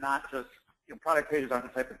 whereas you're not just, product pages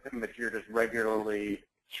aren't the type of thing that you're just regularly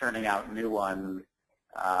churning out new ones.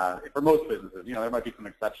 For most businesses, there might be some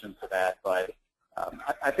exceptions to that, but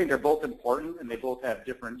I think they're both important and they both have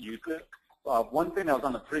different uses. One thing that was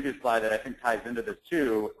on the previous slide that I think ties into this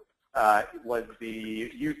too was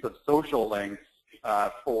the use of social links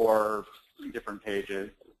for different pages,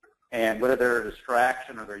 and whether they're a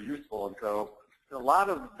distraction or they're useful. And so a lot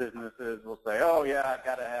of businesses will say, oh yeah, I've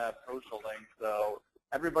got to have social links, so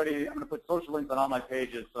I'm going to put social links on all my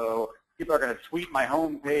pages, so people are going to tweet my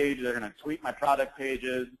home page, they're going to tweet my product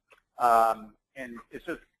pages, and it's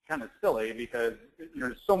just kind of silly because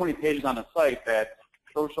there's so many pages on a site that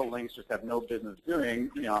social links just have no business doing,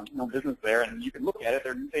 no business there, and you can look at it,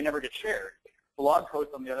 they never get shared. Blog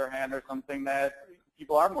posts, on the other hand, are something that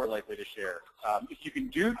people are more likely to share. If you can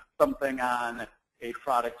do something on a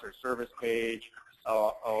product or service page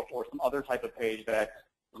or some other type of page that's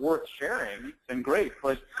worth sharing, then great,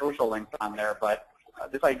 put social links on there. But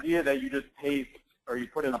this idea that you just paste or you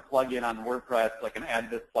put in a plugin on WordPress, like an add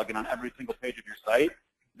this plugin on every single page of your site,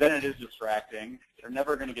 then it is distracting. They're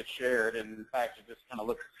never going to get shared, and in fact, it just kind of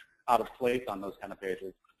looks out of place on those kind of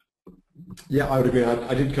pages. Yeah, I would agree.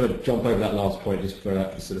 I did kind of jump over that last point just for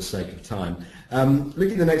sort of sake of time.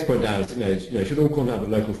 Looking at the next point down, should all content have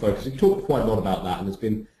a local focus? We've talked quite a lot about that, and there's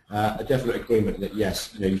been a definite agreement that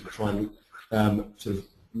yes, you should try and sort of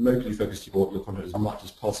locally focus your content as much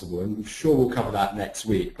as possible, and I'm sure we'll cover that next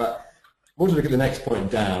week. But I want to look at the next point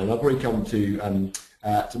down, and I've already come to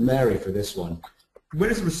Mary for this one. Where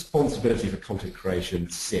does the responsibility for content creation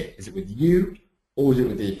sit? Is it with you, or is it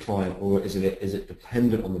with the client, or is it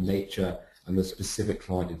dependent on the nature and the specific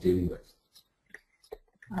client you're dealing with?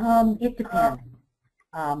 It depends.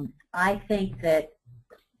 I think that,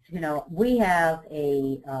 we have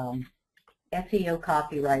a SEO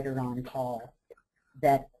copywriter on call.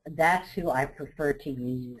 That's who I prefer to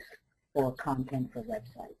use for content for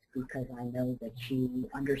websites, because I know that she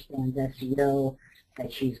understands SEO,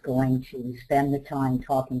 that she's going to spend the time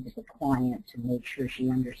talking to the client to make sure she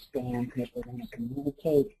understands what they're going to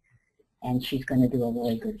communicate, and she's going to do a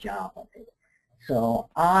really good job of it. So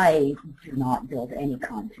I do not build any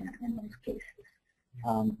content in those cases.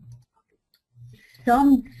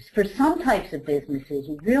 For some types of businesses,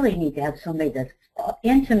 you really need to have somebody that's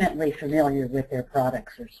intimately familiar with their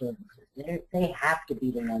products or services. They have to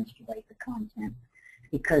be the ones to write the content,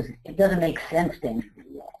 because it doesn't make sense to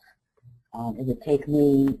anybody else. It would take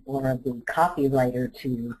me or the copywriter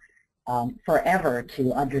to forever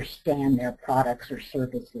to understand their products or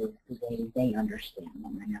services the way they understand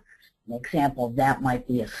them. An example of that might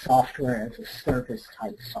be a software as a service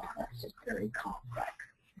type software. It's very complex.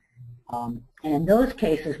 And in those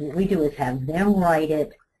cases, what we do is have them write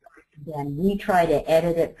it, then we try to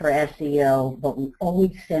edit it for SEO, but we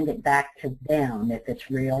always send it back to them if it's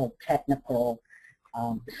real technical,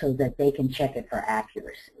 so that they can check it for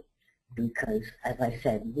accuracy. Because, as I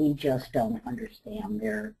said, we just don't understand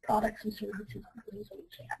their products and services as we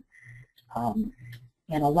can.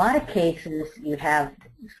 In a lot of cases, you have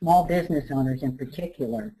small business owners in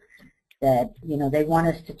particular that, they want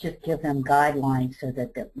us to just give them guidelines so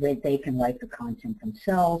that they can write the content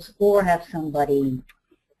themselves, or have somebody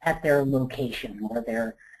at their location, or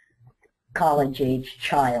their college-age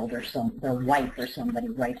child or their wife or somebody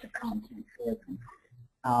write the content for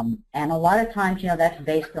them. And a lot of times, that's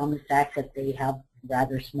based on the fact that they have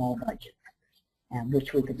rather small budgets, and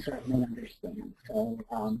which we can certainly understand. So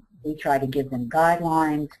we try to give them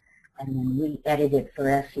guidelines, and then we edit it for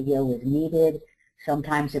SEO as needed.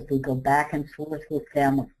 Sometimes if we go back and forth with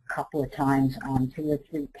them a couple of times on 2 or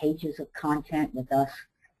 3 pages of content with us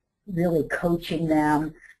really coaching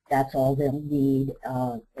them, that's all they'll need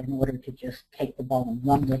in order to just take the ball and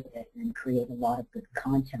run with it and create a lot of good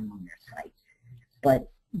content on their site.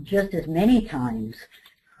 But just as many times,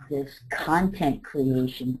 this content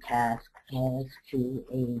creation task falls to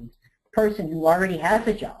a person who already has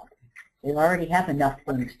a job. They already have enough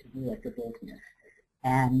things to do at the business.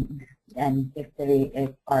 And if they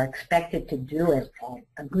are expected to do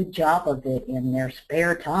a good job of it in their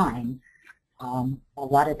spare time, a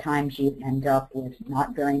lot of times you end up with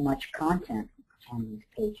not very much content on these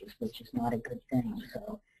pages, which is not a good thing.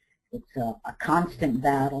 So it's a constant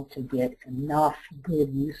battle to get enough good,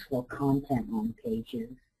 useful content on pages,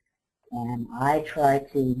 and I try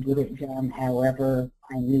to get it done however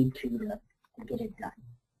I need to get it done.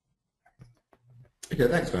 Okay,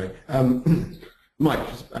 thanks, Mary. Mike,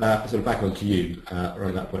 sort of back on to you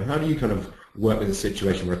around that point. How do you kind of work with a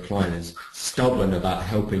situation where a client is stubborn about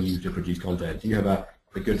helping you to produce content? Do you have a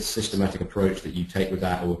good systematic approach that you take with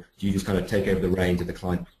that, or do you just kind of take over the reins if the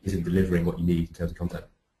client isn't delivering what you need in terms of content?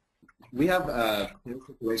 We have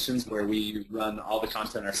situations where we run all the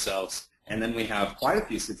content ourselves, and then we have quite a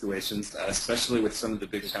few situations, especially with some of the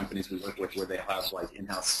big companies we work with, where they have like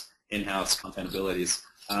in-house content abilities.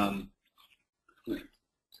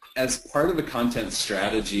 As part of the content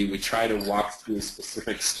strategy, we try to walk through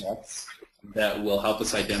specific steps that will help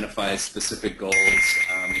us identify specific goals,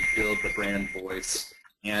 build the brand voice,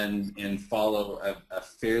 and follow a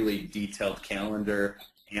fairly detailed calendar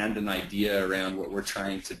and an idea around what we're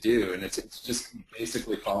trying to do. And it's just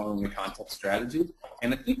basically following the content strategy.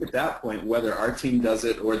 And I think at that point, whether our team does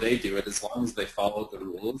it or they do it, as long as they follow the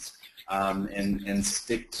rules and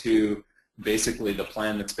stick to basically the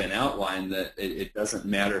plan that's been outlined, that it doesn't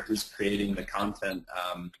matter who's creating the content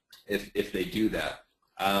if they do that.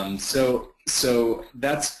 So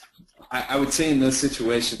that's, I would say in those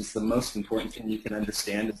situations, the most important thing you can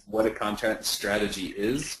understand is what a content strategy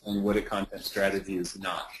is and what a content strategy is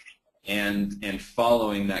not. And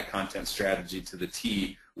following that content strategy to the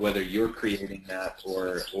T, whether you're creating that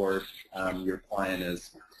or your client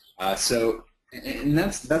is. And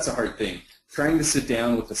that's a hard thing. Trying to sit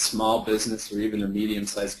down with a small business or even a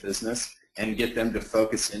medium-sized business and get them to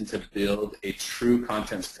focus in to build a true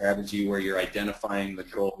content strategy where you're identifying the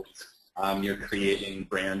goals, you're creating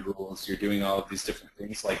brand rules, you're doing all of these different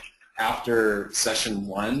things. Like after session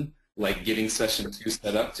 1, like getting session 2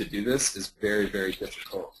 set up to do this is very, very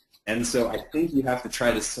difficult. And so I think you have to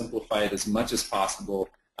try to simplify it as much as possible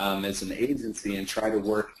as an agency and try to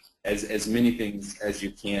work as many things as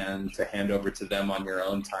you can to hand over to them on your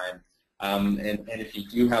own time. And if you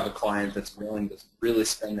do have a client that's willing to really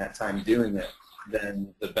spend that time doing it,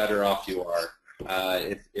 then the better off you are.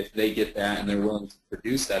 If they get that and they're willing to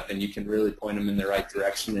produce that, then you can really point them in the right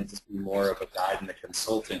direction and just be more of a guide and a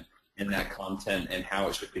consultant in that content and how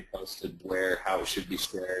it should be posted, where, how it should be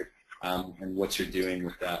shared, and what you're doing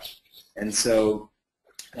with that. And so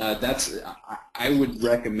I would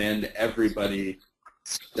recommend everybody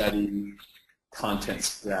study content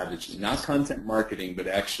strategy, not content marketing, but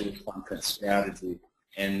actually content strategy,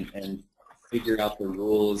 and figure out the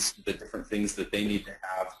rules, the different things that they need to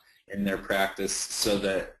have in their practice, so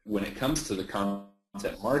that when it comes to the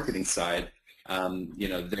content marketing side, you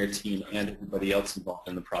know, their team and everybody else involved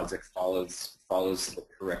in the project follows the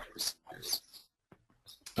correct procedures.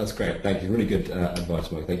 That's great. Thank you. Really good advice,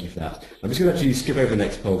 Mike. Thank you for that. I'm just going to actually skip over the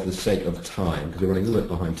next poll for the sake of time, because we're running a little bit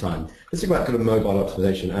behind time. Let's talk about kind of mobile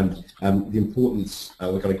optimization and the importance,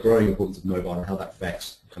 the kind of growing importance of mobile and how that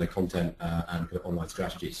affects kind of content and kind of online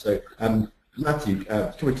strategies. So, Matthew,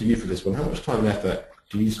 coming to you for this one, how much time and effort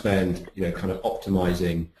do you spend, you know, kind of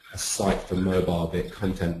optimizing a site for mobile, be it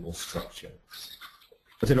content or structure?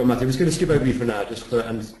 I'll tell you what, Matthew, I'm just going to skip over you for now,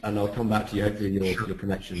 and I'll come back to you. Hopefully your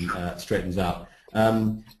connection straightens out.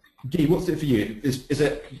 Guy, what's it for you? Is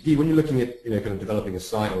it, Guy, when you're looking at, you know, kind of developing a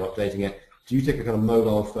site or updating it, do you take a kind of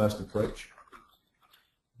mobile-first approach?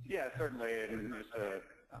 Yeah, certainly. And just to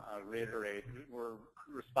reiterate,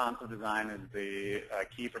 responsive design is the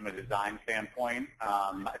key from a design standpoint.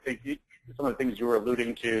 I think some of the things you were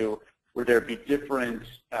alluding to, would there be different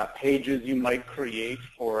pages you might create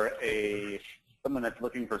for someone that's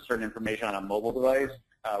looking for certain information on a mobile device?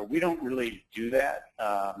 We don't really do that.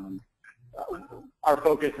 Our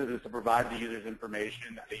focus is to provide the users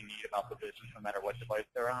information that they need about the business, no matter what device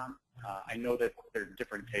they're on. I know that there are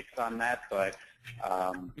different takes on that, but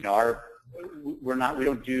you know,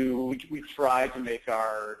 we try to make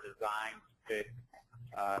our designs fit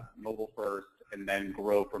mobile first, and then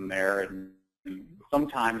grow from there. And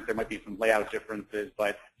sometimes there might be some layout differences,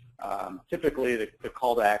 but typically the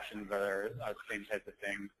call to actions are the same types of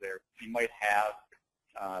things. You might have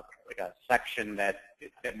like a section that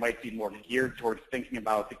might be more geared towards thinking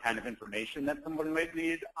about the kind of information that someone might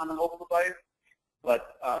need on a mobile device.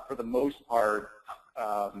 But for the most part,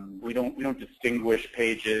 we don't distinguish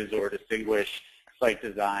pages or distinguish site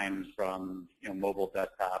designs from, you know, mobile,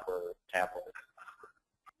 desktop, or tablet.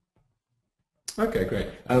 Okay, great.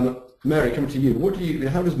 Mary, coming to you,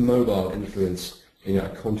 how does mobile influence, you know, a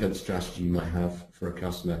content strategy you might have for a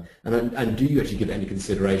customer? And do you actually give it any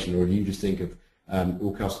consideration, or do you just think of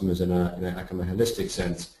all customers in a kind of holistic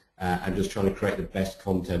sense and just trying to create the best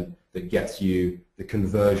content that gets you the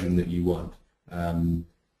conversion that you want?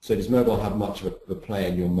 So does mobile have much of a play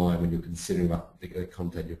in your mind when you're considering about the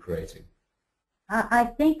content you're creating? I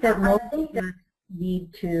think that most of us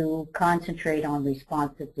need to concentrate on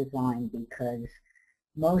responsive design, because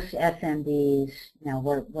most SMBs, now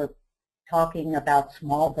we're talking about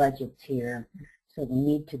small budgets here, so we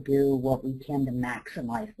need to do what we can to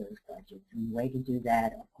maximize those budgets. And the way to do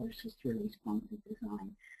that, of course, is through responsive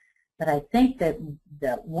design. But I think that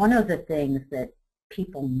one of the things that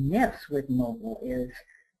people miss with mobile is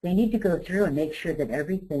they need to go through and make sure that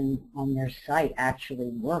everything on their site actually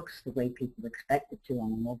works the way people expect it to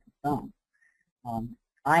on a mobile phone.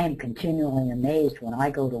 I am continually amazed when I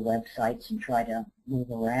go to websites and try to move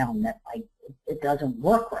around that it doesn't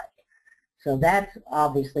work right. So that's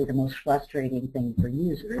obviously the most frustrating thing for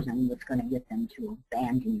users, and what's going to get them to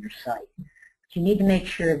abandon your site. But you need to make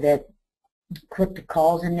sure that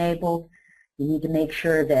click-to-call is enabled. You need to make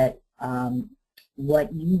sure that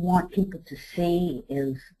what you want people to see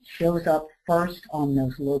shows up first on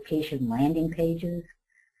those location landing pages,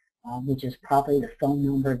 which is probably the phone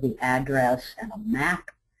number, the address, and a map.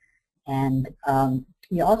 And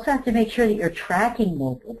you also have to make sure that you're tracking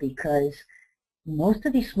mobile, because most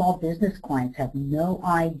of these small business clients have no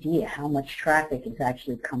idea how much traffic is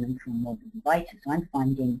actually coming from mobile devices. I'm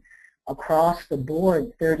finding across the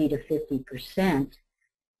board 30 to 50%,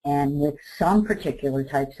 and with some particular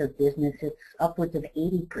types of business, it's upwards of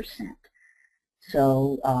 80%.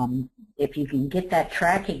 So if you can get that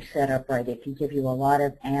tracking set up right, it can give you a lot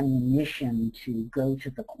of ammunition to go to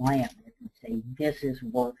the client with and say, this is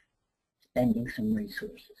worth spending some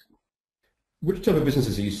resources on. Which type of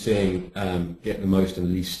businesses are you seeing get the most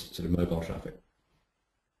and least sort of mobile traffic?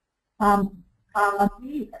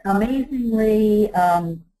 Amazingly,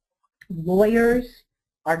 lawyers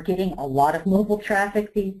are getting a lot of mobile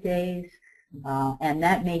traffic these days, and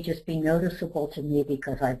that may just be noticeable to me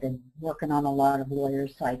because I've been working on a lot of lawyer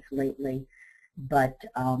sites lately. But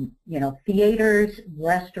you know, theaters,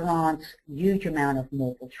 restaurants, huge amount of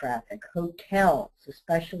mobile traffic. Hotels,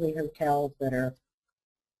 especially hotels that are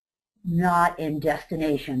not in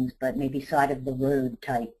destinations, but maybe side of the road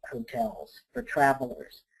type hotels for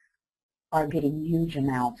travelers, are getting huge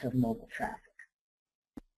amounts of mobile traffic.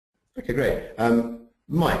 Okay, great.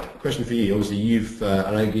 Mike, question for you. Obviously, you've,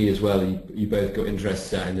 and I agree as well, you both got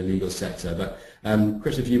interests in the legal sector. But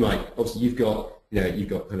question for you, Mike. Obviously, you've got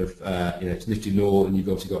kind of, it's nifty law, and you've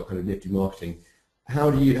also got kind of nifty marketing. How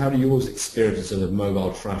do you always experience sort of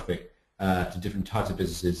mobile traffic to different types of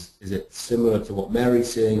businesses? Is it similar to what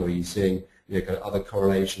Mary's seeing, or are you seeing kind of other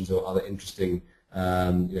correlations or other interesting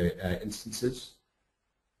instances?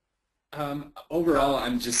 Overall,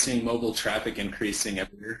 I'm just seeing mobile traffic increasing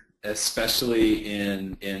everywhere, especially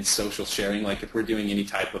in social sharing. Like if we're doing any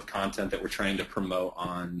type of content that we're trying to promote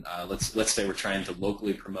on, let's say we're trying to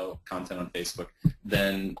locally promote content on Facebook,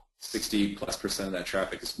 then 60+% of that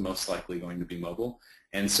traffic is most likely going to be mobile.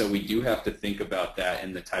 And so we do have to think about that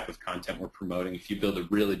in the type of content we're promoting. If you build a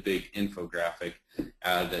really big infographic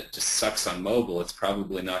that just sucks on mobile, it's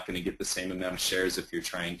probably not going to get the same amount of shares if you're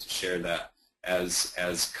trying to share that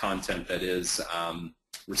as content that is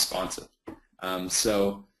responsive.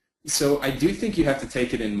 So I do think you have to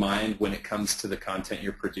take it in mind when it comes to the content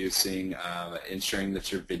you're producing, ensuring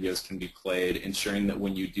that your videos can be played, ensuring that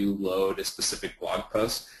when you do load a specific blog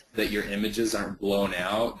post, that your images aren't blown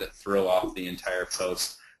out that throw off the entire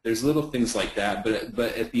post. There's little things like that,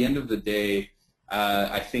 but at the end of the day,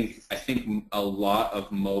 I think a lot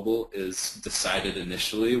of mobile is decided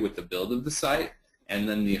initially with the build of the site, and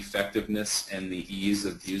then the effectiveness and the ease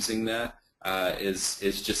of using that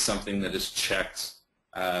is just something that is checked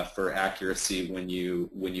for accuracy when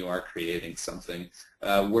you are creating something.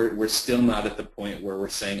 We're still not at the point where we're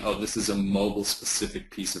saying, oh, this is a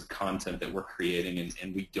mobile-specific piece of content that we're creating,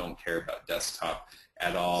 and we don't care about desktop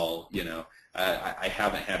at all. I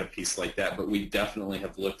haven't had a piece like that, but we definitely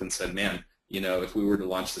have looked and said, man, if we were to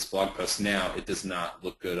launch this blog post now, it does not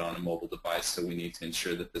look good on a mobile device, so we need to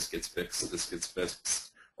ensure that this gets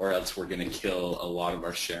fixed, or else we're going to kill a lot of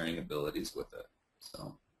our sharing abilities with it.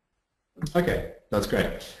 So. Okay, that's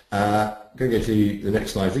great. Going to go to the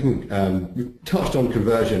next slide. We've touched on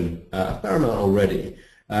conversion a fair amount already,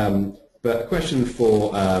 but a question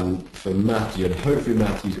for Matthew, and hopefully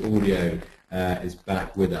Matthew's audio is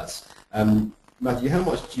back with us. Matthew, how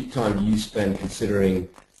much time do you spend considering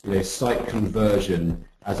site conversion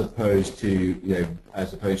as opposed to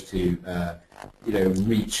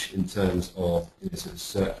reach in terms of sort of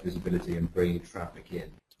search visibility and bringing traffic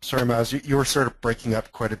in? Sorry, Miles, you were sort of breaking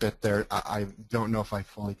up quite a bit there. I don't know if I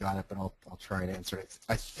fully got it, but I'll try and answer it.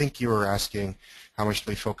 I think you were asking how much do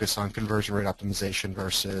we focus on conversion rate optimization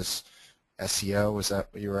versus SEO. Was that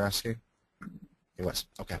what you were asking? It was.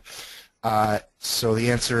 Okay. So the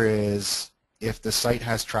answer is, if the site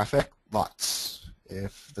has traffic, lots.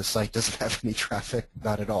 If the site doesn't have any traffic,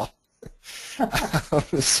 not at all.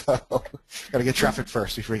 So got to get traffic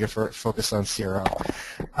first before you can focus on CRO.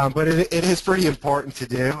 But it is pretty important to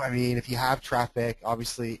do. I mean, if you have traffic,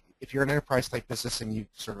 obviously, if you're an enterprise-type business and you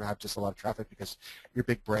sort of have just a lot of traffic because you're a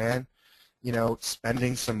big brand,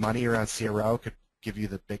 spending some money around CRO could give you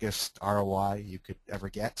the biggest ROI you could ever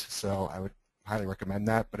get. So I would highly recommend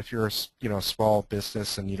that. But if you're a small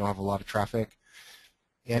business and you don't have a lot of traffic,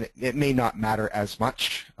 and it may not matter as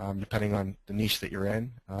much, depending on the niche that you're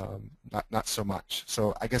in, not so much.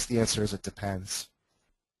 So I guess the answer is it depends.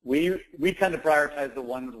 We tend to prioritize the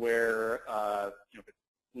ones where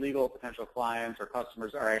legal potential clients or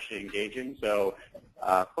customers are actually engaging. So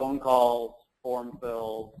phone calls, form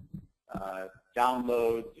fills,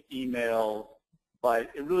 downloads, emails,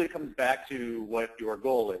 but it really comes back to what your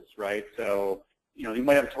goal is, right? So you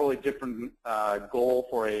might have a totally different goal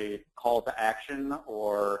for a call to action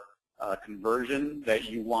or conversion that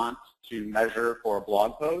you want to measure for a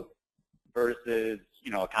blog post versus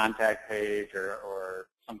a contact page or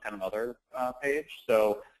some kind of other page.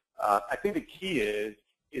 So I think the key is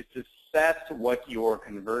to set what your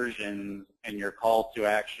conversions and your calls to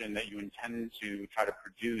action that you intend to try to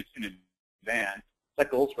produce in advance,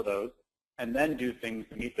 set goals for those, and then do things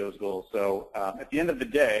to meet those goals. So at the end of the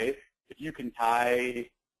day, if you can tie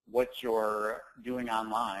what you're doing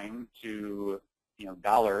online to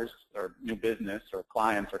dollars or new business or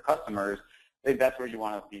clients or customers, I think that's where you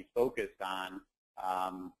want to be focused on.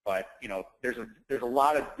 But there's a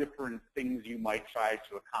lot of different things you might try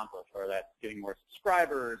to accomplish, whether that's getting more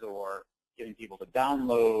subscribers or getting people to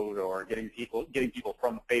download or getting people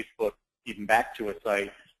from Facebook even back to a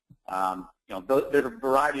site. There's a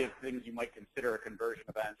variety of things you might consider a conversion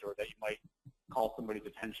event or that you might call somebody's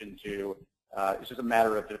attention to. It's just a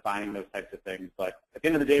matter of defining those types of things. But at the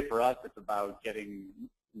end of the day, for us, it's about getting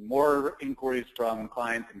more inquiries from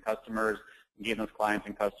clients and customers and getting those clients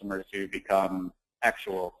and customers to become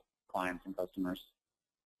actual clients and customers.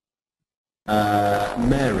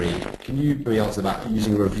 Mary, can you be honest about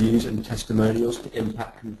using reviews and testimonials to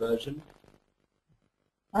impact conversion?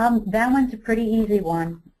 That one's a pretty easy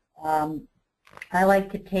one. I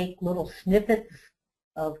like to take little snippets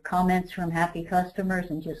of comments from happy customers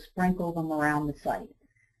and just sprinkle them around the site,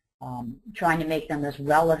 trying to make them as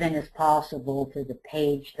relevant as possible to the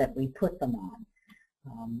page that we put them on.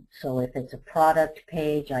 So if it's a product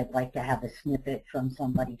page, I'd like to have a snippet from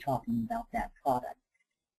somebody talking about that product.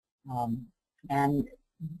 And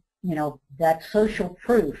that social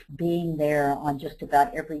proof being there on just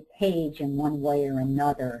about every page in one way or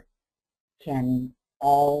another can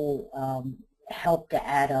all help to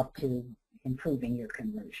add up to improving your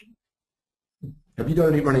conversion. Have you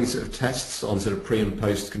done any running sort of tests on sort of pre and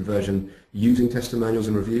post conversion using testimonials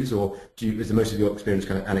and reviews, or is the most of your experience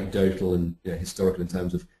kind of anecdotal and historical in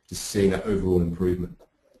terms of just seeing that overall improvement?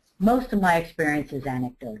 Most of my experience is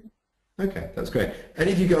anecdotal. Okay, that's great.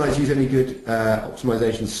 Any of you guys use any good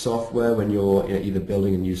optimization software when you're either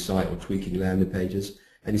building a new site or tweaking landing pages?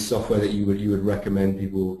 Any software that you would recommend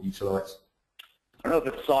people utilize? I don't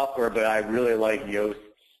know if it's software, but I really like Yoast's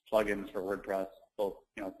plugins for WordPress, both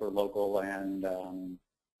for local and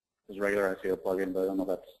there's a regular SEO plugin, but I don't know if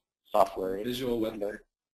that's software. Visual Website.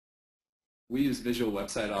 We use Visual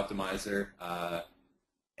Website Optimizer,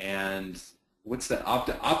 and what's that?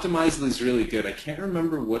 Optimizely is really good. I can't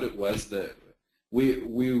remember what it was that we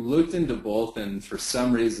looked into both, and for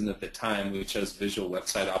some reason at the time we chose Visual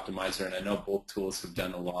Website Optimizer, and I know both tools have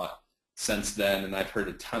done a lot since then, and I've heard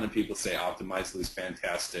a ton of people say Optimizely is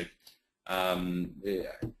fantastic.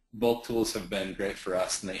 Both tools have been great for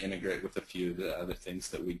us, and they integrate with a few of the other things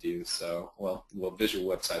that we do. So, well, Visual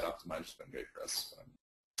Website Optimizer has been great for us. So.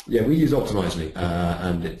 Yeah, we use Optimizely,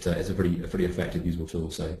 and it's a pretty effective, usable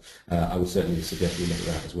tool. So I would certainly suggest you look at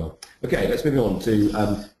that as well. Okay, let's move on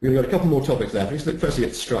to we've got a couple more topics left. Let's look firstly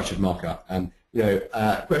at structured markup.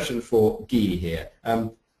 Question for Guy here.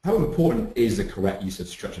 How important is the correct use of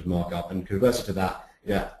structured markup? And conversely to that,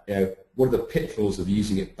 what are the pitfalls of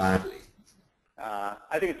using it badly?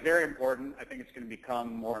 I think it's very important. I think it's going to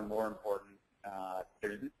become more and more important.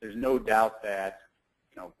 There's no doubt that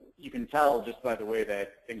you can tell just by the way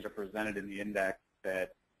that things are presented in the index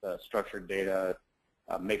that structured data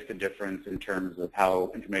makes a difference in terms of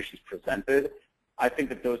how information is presented. I think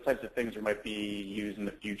that those types of things might be used in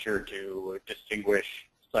the future to distinguish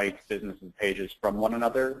sites, businesses, pages from one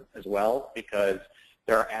another as well, because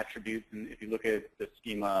there are attributes, and if you look at the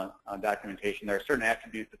schema documentation, there are certain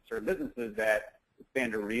attributes of certain businesses that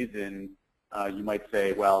stand to reason you might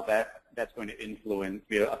say, well, that's going to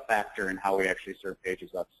be a factor in how we actually serve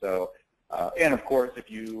pages up. So, and of course, if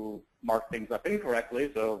you mark things up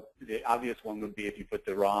incorrectly, so the obvious one would be if you put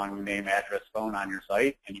the wrong name, address, phone on your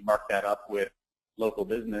site, and you mark that up with local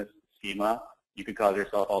business schema, you could cause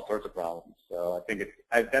yourself all sorts of problems. So I think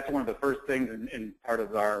that's one of the first things in part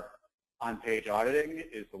of our on-page auditing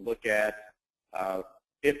is to look at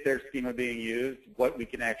if there's schema being used, what we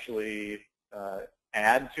can actually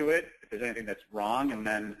add to it, if there's anything that's wrong, and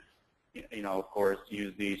then, of course,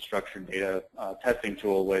 use the structured data testing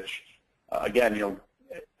tool, which, again,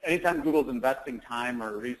 anytime Google's investing time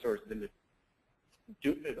or resources into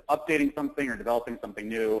updating something or developing something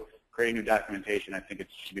new, creating new documentation, I think it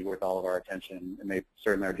should be worth all of our attention, and they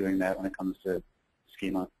certainly are doing that when it comes to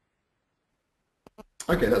schema.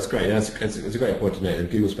 Okay, that's great. It's a great point to make. If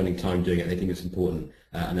Google's spending time doing it, they think it's important,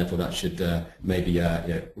 and therefore that should maybe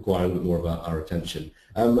require a little bit more of our attention.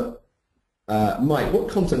 Mike, what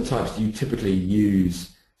content types do you typically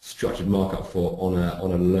use structured markup for on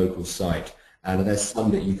a local site? And are there some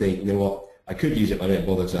that you think, what, I could use it, but I don't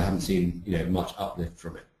bother because I haven't seen much uplift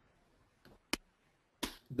from it?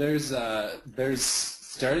 There's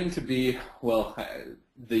starting to be,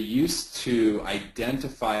 the use to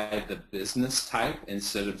identify the business type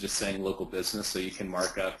instead of just saying local business, so you can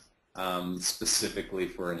mark up specifically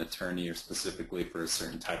for an attorney or specifically for a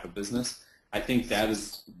certain type of business. I think that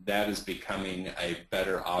is becoming a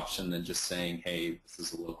better option than just saying, hey, this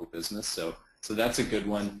is a local business. So that's a good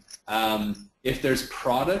one. If there's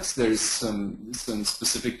products, there's some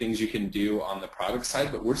specific things you can do on the product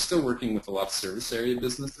side, but we're still working with a lot of service area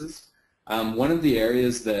businesses. One of the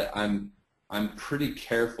areas that I'm pretty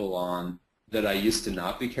careful on that I used to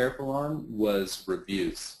not be careful on was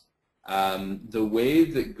reviews. The way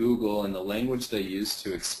that Google and the language they use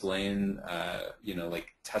to explain, like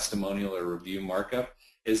testimonial or review markup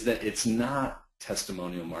is that it's not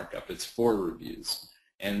testimonial markup, it's for reviews.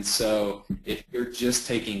 And so if you're just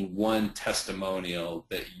taking one testimonial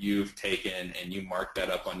that you've taken and you mark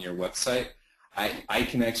that up on your website, I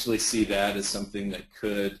can actually see that as something that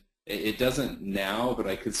could, it doesn't now, but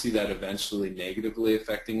I could see that eventually negatively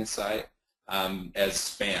affecting a site as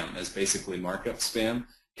spam, as basically markup spam,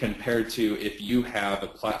 compared to if you have a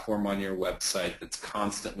platform on your website that's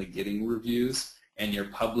constantly getting reviews and you're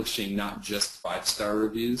publishing not just 5-star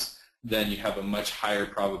reviews, then you have a much higher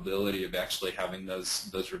probability of actually having those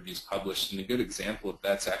reviews published. And a good example of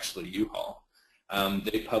that's actually U-Haul.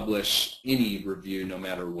 They publish any review no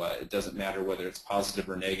matter what. It doesn't matter whether it's positive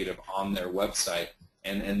or negative on their website.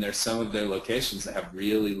 And there's some of their locations that have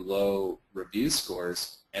really low review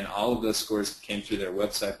scores, and all of those scores came through their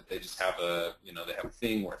website, but they just have a, they have a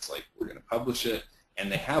thing where it's like, we're going to publish it,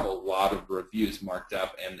 and they have a lot of reviews marked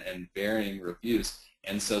up and varying reviews.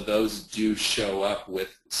 And so those do show up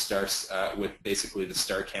with stars, with basically the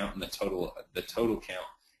star count and the total count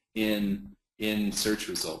in search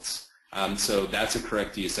results. So that's a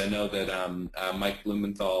correct use. I know that Mike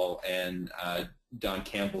Blumenthal and Don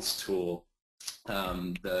Campbell's tool,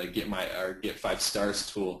 the Get 5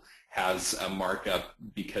 Stars tool, has a markup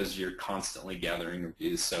because you're constantly gathering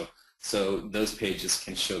reviews. So those pages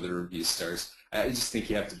can show the review stars. I just think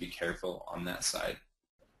you have to be careful on that side.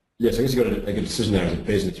 Yes, I guess you've got a good decision there as a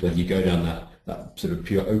business whether you go down that sort of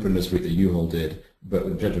pure openness route that U-Haul did, but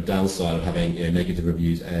with the potential downside of having negative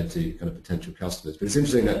reviews aired to kind of potential customers. But it's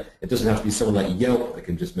interesting that it doesn't have to be someone like Yelp that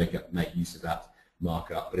can just make use of that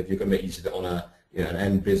markup. But if you're going to make use of it on an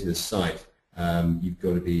end business site, you've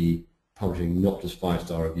got to be publishing not just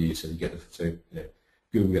 5-star reviews, so you get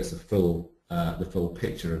Google gets the full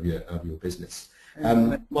picture of your business.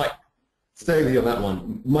 Mike, staying with you on that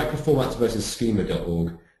one, microformats versus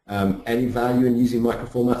schema.org. Any value in using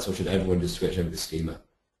microformats, or should everyone just switch over to schema?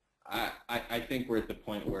 I think we're at the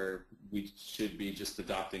point where we should be just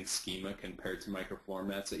adopting schema compared to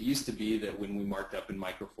microformats. It used to be that when we marked up in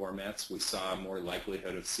microformats, we saw more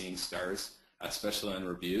likelihood of seeing stars, especially on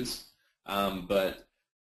reviews. But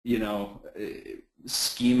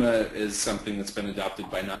schema is something that's been adopted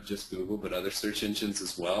by not just Google but other search engines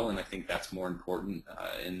as well, and I think that's more important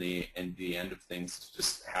in the end of things,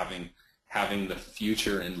 just having the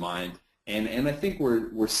future in mind. And I think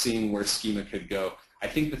we're seeing where schema could go. I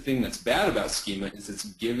think the thing that's bad about schema is it's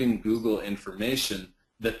giving Google information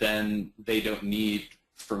that then they don't need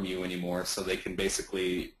from you anymore, so they can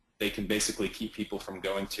basically keep people from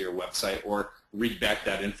going to your website or read back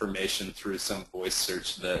that information through some voice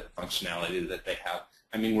search functionality that they have.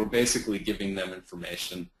 I mean, we're basically giving them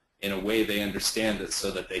information in a way they understand it so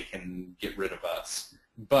that they can get rid of us.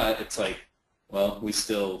 But it's like, well, we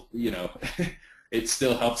still, it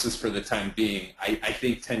still helps us for the time being. I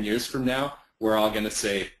think 10 years from now, we're all going to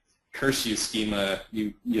say, curse you, schema,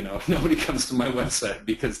 nobody comes to my website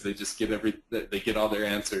because they just they get all their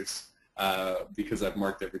answers because I've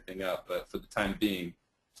marked everything up. But for the time being,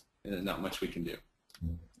 not much we can do.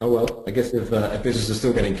 Oh well, I guess if businesses are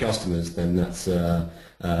still getting customers, then that's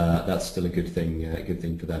still a good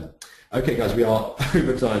thing for them. Okay, guys, we are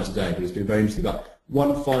over time today, but it's been very interesting. But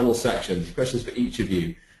one final section, questions for each of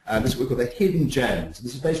you. This is what we call the hidden gems.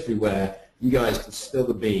 This is basically where you guys can spill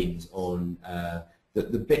the beans on the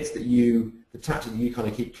bits the tactics that you kind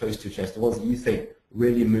of keep close to your chest, the ones that you think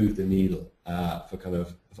really move the needle for kind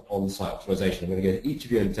of on-site optimization. I'm going to go to each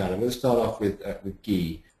of you in turn. I'm going to start off with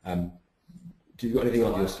Guy. Do you got anything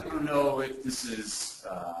on your sleeve? I don't know if this is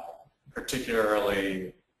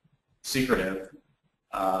particularly secretive,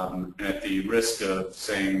 and at the risk of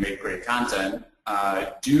saying make great content,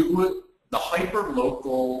 do the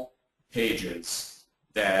hyper-local pages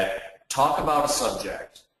that talk about a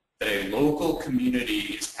subject that a local community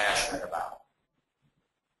is passionate about,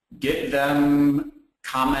 get them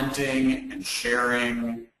commenting and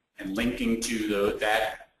sharing and linking to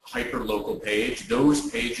that hyper-local page. Those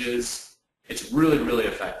pages, it's really, really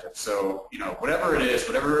effective. So, whatever it is,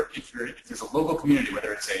 if there's a local community,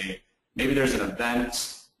 whether it's maybe there's an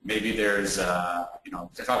event, maybe there's, I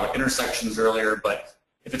talked about intersections earlier, but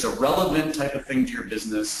if it's a relevant type of thing to your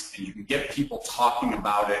business and you can get people talking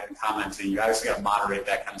about it and commenting, you guys got to moderate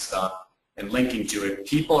that kind of stuff and linking to it.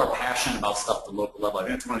 People are passionate about stuff at the local level. I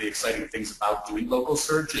think that's one of the exciting things about doing local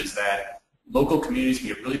search is that local communities can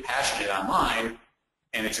get really passionate online,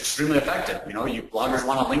 and it's extremely effective. You bloggers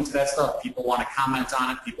want to link to that stuff. People want to comment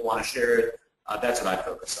on it. People want to share it. That's what I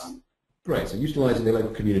focus on. Great. So utilising the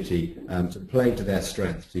local community to play to their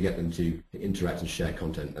strengths to get them to interact and share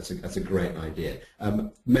content. That's a great idea.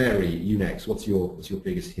 Mary, you next. What's your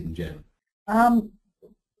biggest hidden gem?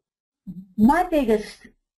 My biggest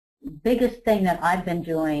thing that I've been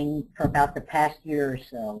doing for about the past year or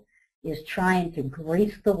so is trying to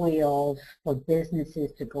grease the wheels for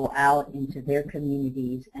businesses to go out into their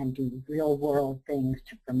communities and do real-world things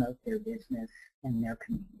to promote their business in their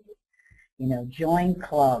community. You know, join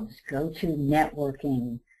clubs, go to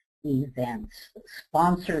networking events,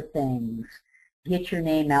 sponsor things, get your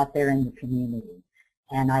name out there in the community.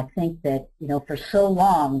 And I think that, you know, for so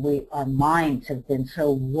long, our minds have been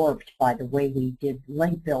so warped by the way we did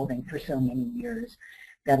link building for so many years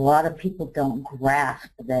that a lot of people don't grasp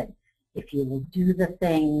that if you will do the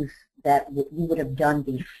things that you would have done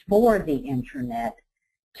before the internet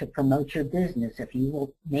to promote your business, if you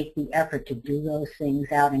will make the effort to do those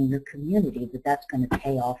things out in your community, that's going to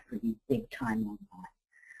pay off for you big time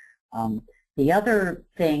online. The other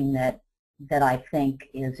thing that I think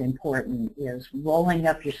is important is rolling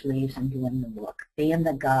up your sleeves and doing the work. Being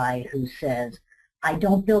the guy who says, I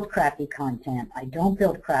don't build crappy content, I don't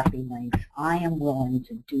build crappy links, I am willing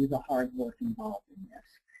to do the hard work involved in this.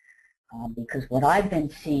 Because what I've been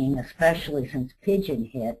seeing, especially since Pigeon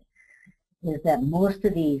hit, is that most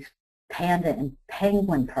of these panda and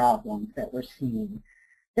penguin problems that we're seeing,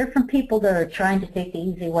 they're from people that are trying to take the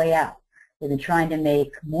easy way out. They're trying to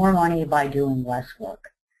make more money by doing less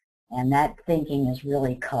work. And that thinking has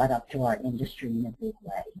really caught up to our industry in a big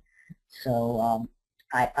way. So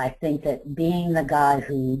I think that being the guy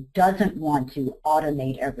who doesn't want to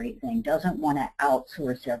automate everything, doesn't want to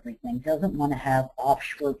outsource everything, doesn't want to have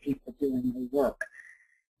offshore people doing the work,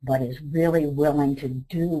 but is really willing to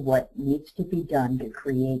do what needs to be done to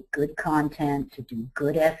create good content, to do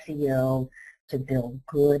good SEO, to build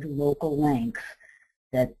good local links,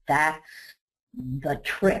 that's the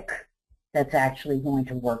trick that's actually going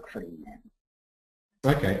to work for you then.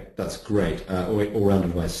 Okay, that's great. All-round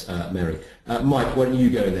advice, Mary. Mike, why don't you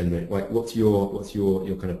go then? Mike, what's your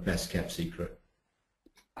kind of best kept secret?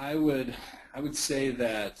 I would say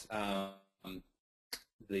that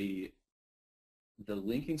the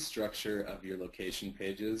linking structure of your location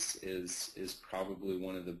pages is probably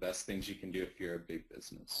one of the best things you can do if you're a big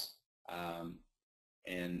business,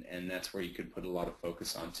 and that's where you could put a lot of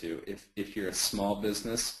focus onto. If you're a small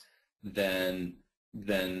business, then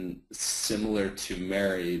similar to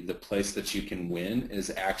Mary, the place that you can win is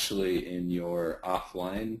actually in your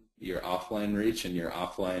offline reach and your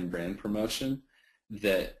offline brand promotion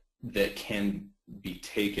that can be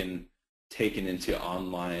taken into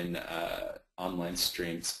online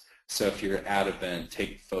streams. So if you're at an event,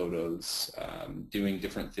 take photos, doing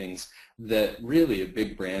different things that really a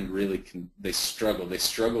big brand really they struggle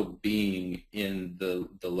being in the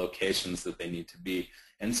locations that they need to be.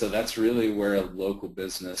 And so that's really where a local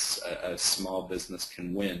business, a small business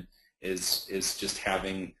can win, is just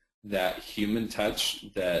having that human touch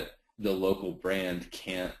that the local brand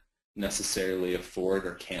can't necessarily afford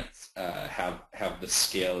or can't have the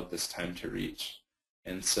scale at this time to reach.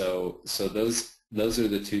 And so those are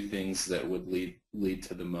the two things that would lead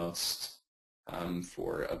to the most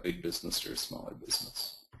for a big business or a smaller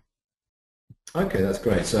business. Okay, that's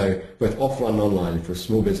great. So both offline and online, for a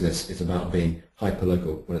small business, it's about being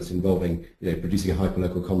hyper-local, when it's involving producing a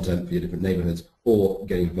hyper-local content for your different neighborhoods, or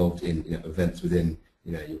getting involved in events within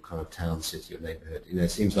your kind of town, city, or neighborhood. It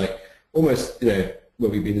seems like almost where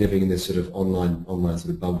we've been living in this sort of online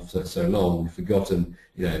sort of bubble for so long, we've forgotten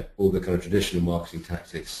all the kind of traditional marketing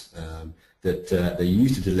tactics that they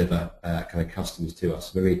used to deliver kind of customers to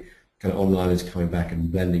us. Very kind of online is coming back and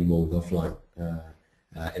blending more with offline.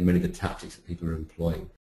 In many of the tactics that people are employing.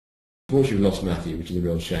 Unfortunately, we lost Matthew, which is a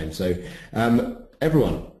real shame. So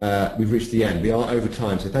everyone, we've reached the end. We are over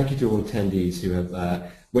time, so thank you to all attendees who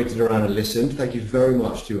have waited around and listened. Thank you very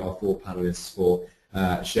much to our 4 panelists for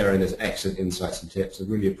sharing those excellent insights and tips. I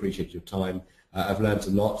really appreciate your time. I've learned a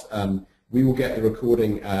lot. We will get the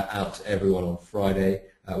recording out to everyone on Friday.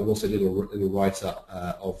 We'll also do a little write-up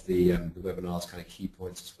of the webinar's kind of key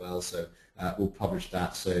points as well, so we'll publish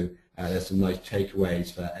that. So there's some nice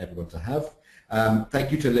takeaways for everyone to have.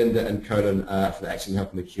 Thank you to Linda and Colin for the excellent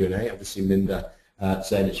help in the Q&A. Obviously, Linda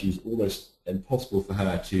saying that she's almost impossible for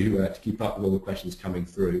her to keep up with all the questions coming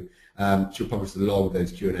through. She'll publish the log of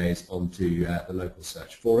those Q&As onto the local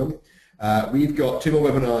search forum. We've got 2 more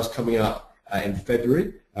webinars coming up in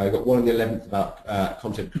February. We've got one on the 11th about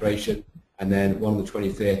content creation, and then one on the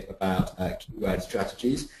 25th about keyword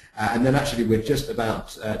strategies. And then actually we're just about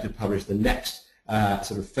to publish the next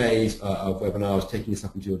sort of phase of webinars, taking us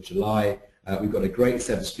up until July. We've got a great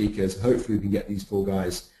set of speakers. Hopefully we can get these 4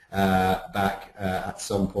 guys back at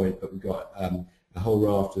some point, but we've got a whole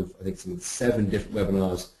raft of, I think, some 7 different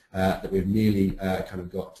webinars that we've nearly kind of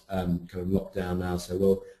got locked down now. So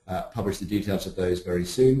we'll publish the details of those very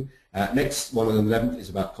soon. Next one on the 11th is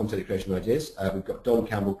about content creation ideas. We've got Don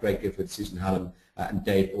Campbell, Greg Gifford, Susan Hallam, and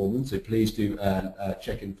Dave Orman. So please do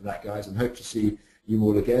check in for that, guys, and hope to see you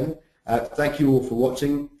all again. Thank you all for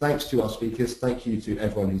watching. Thanks to our speakers. Thank you to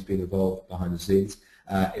everyone who's been involved behind the scenes.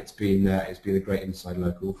 It's been a great Inside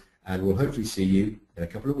Local, and we'll hopefully see you in a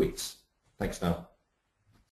couple of weeks. Thanks now.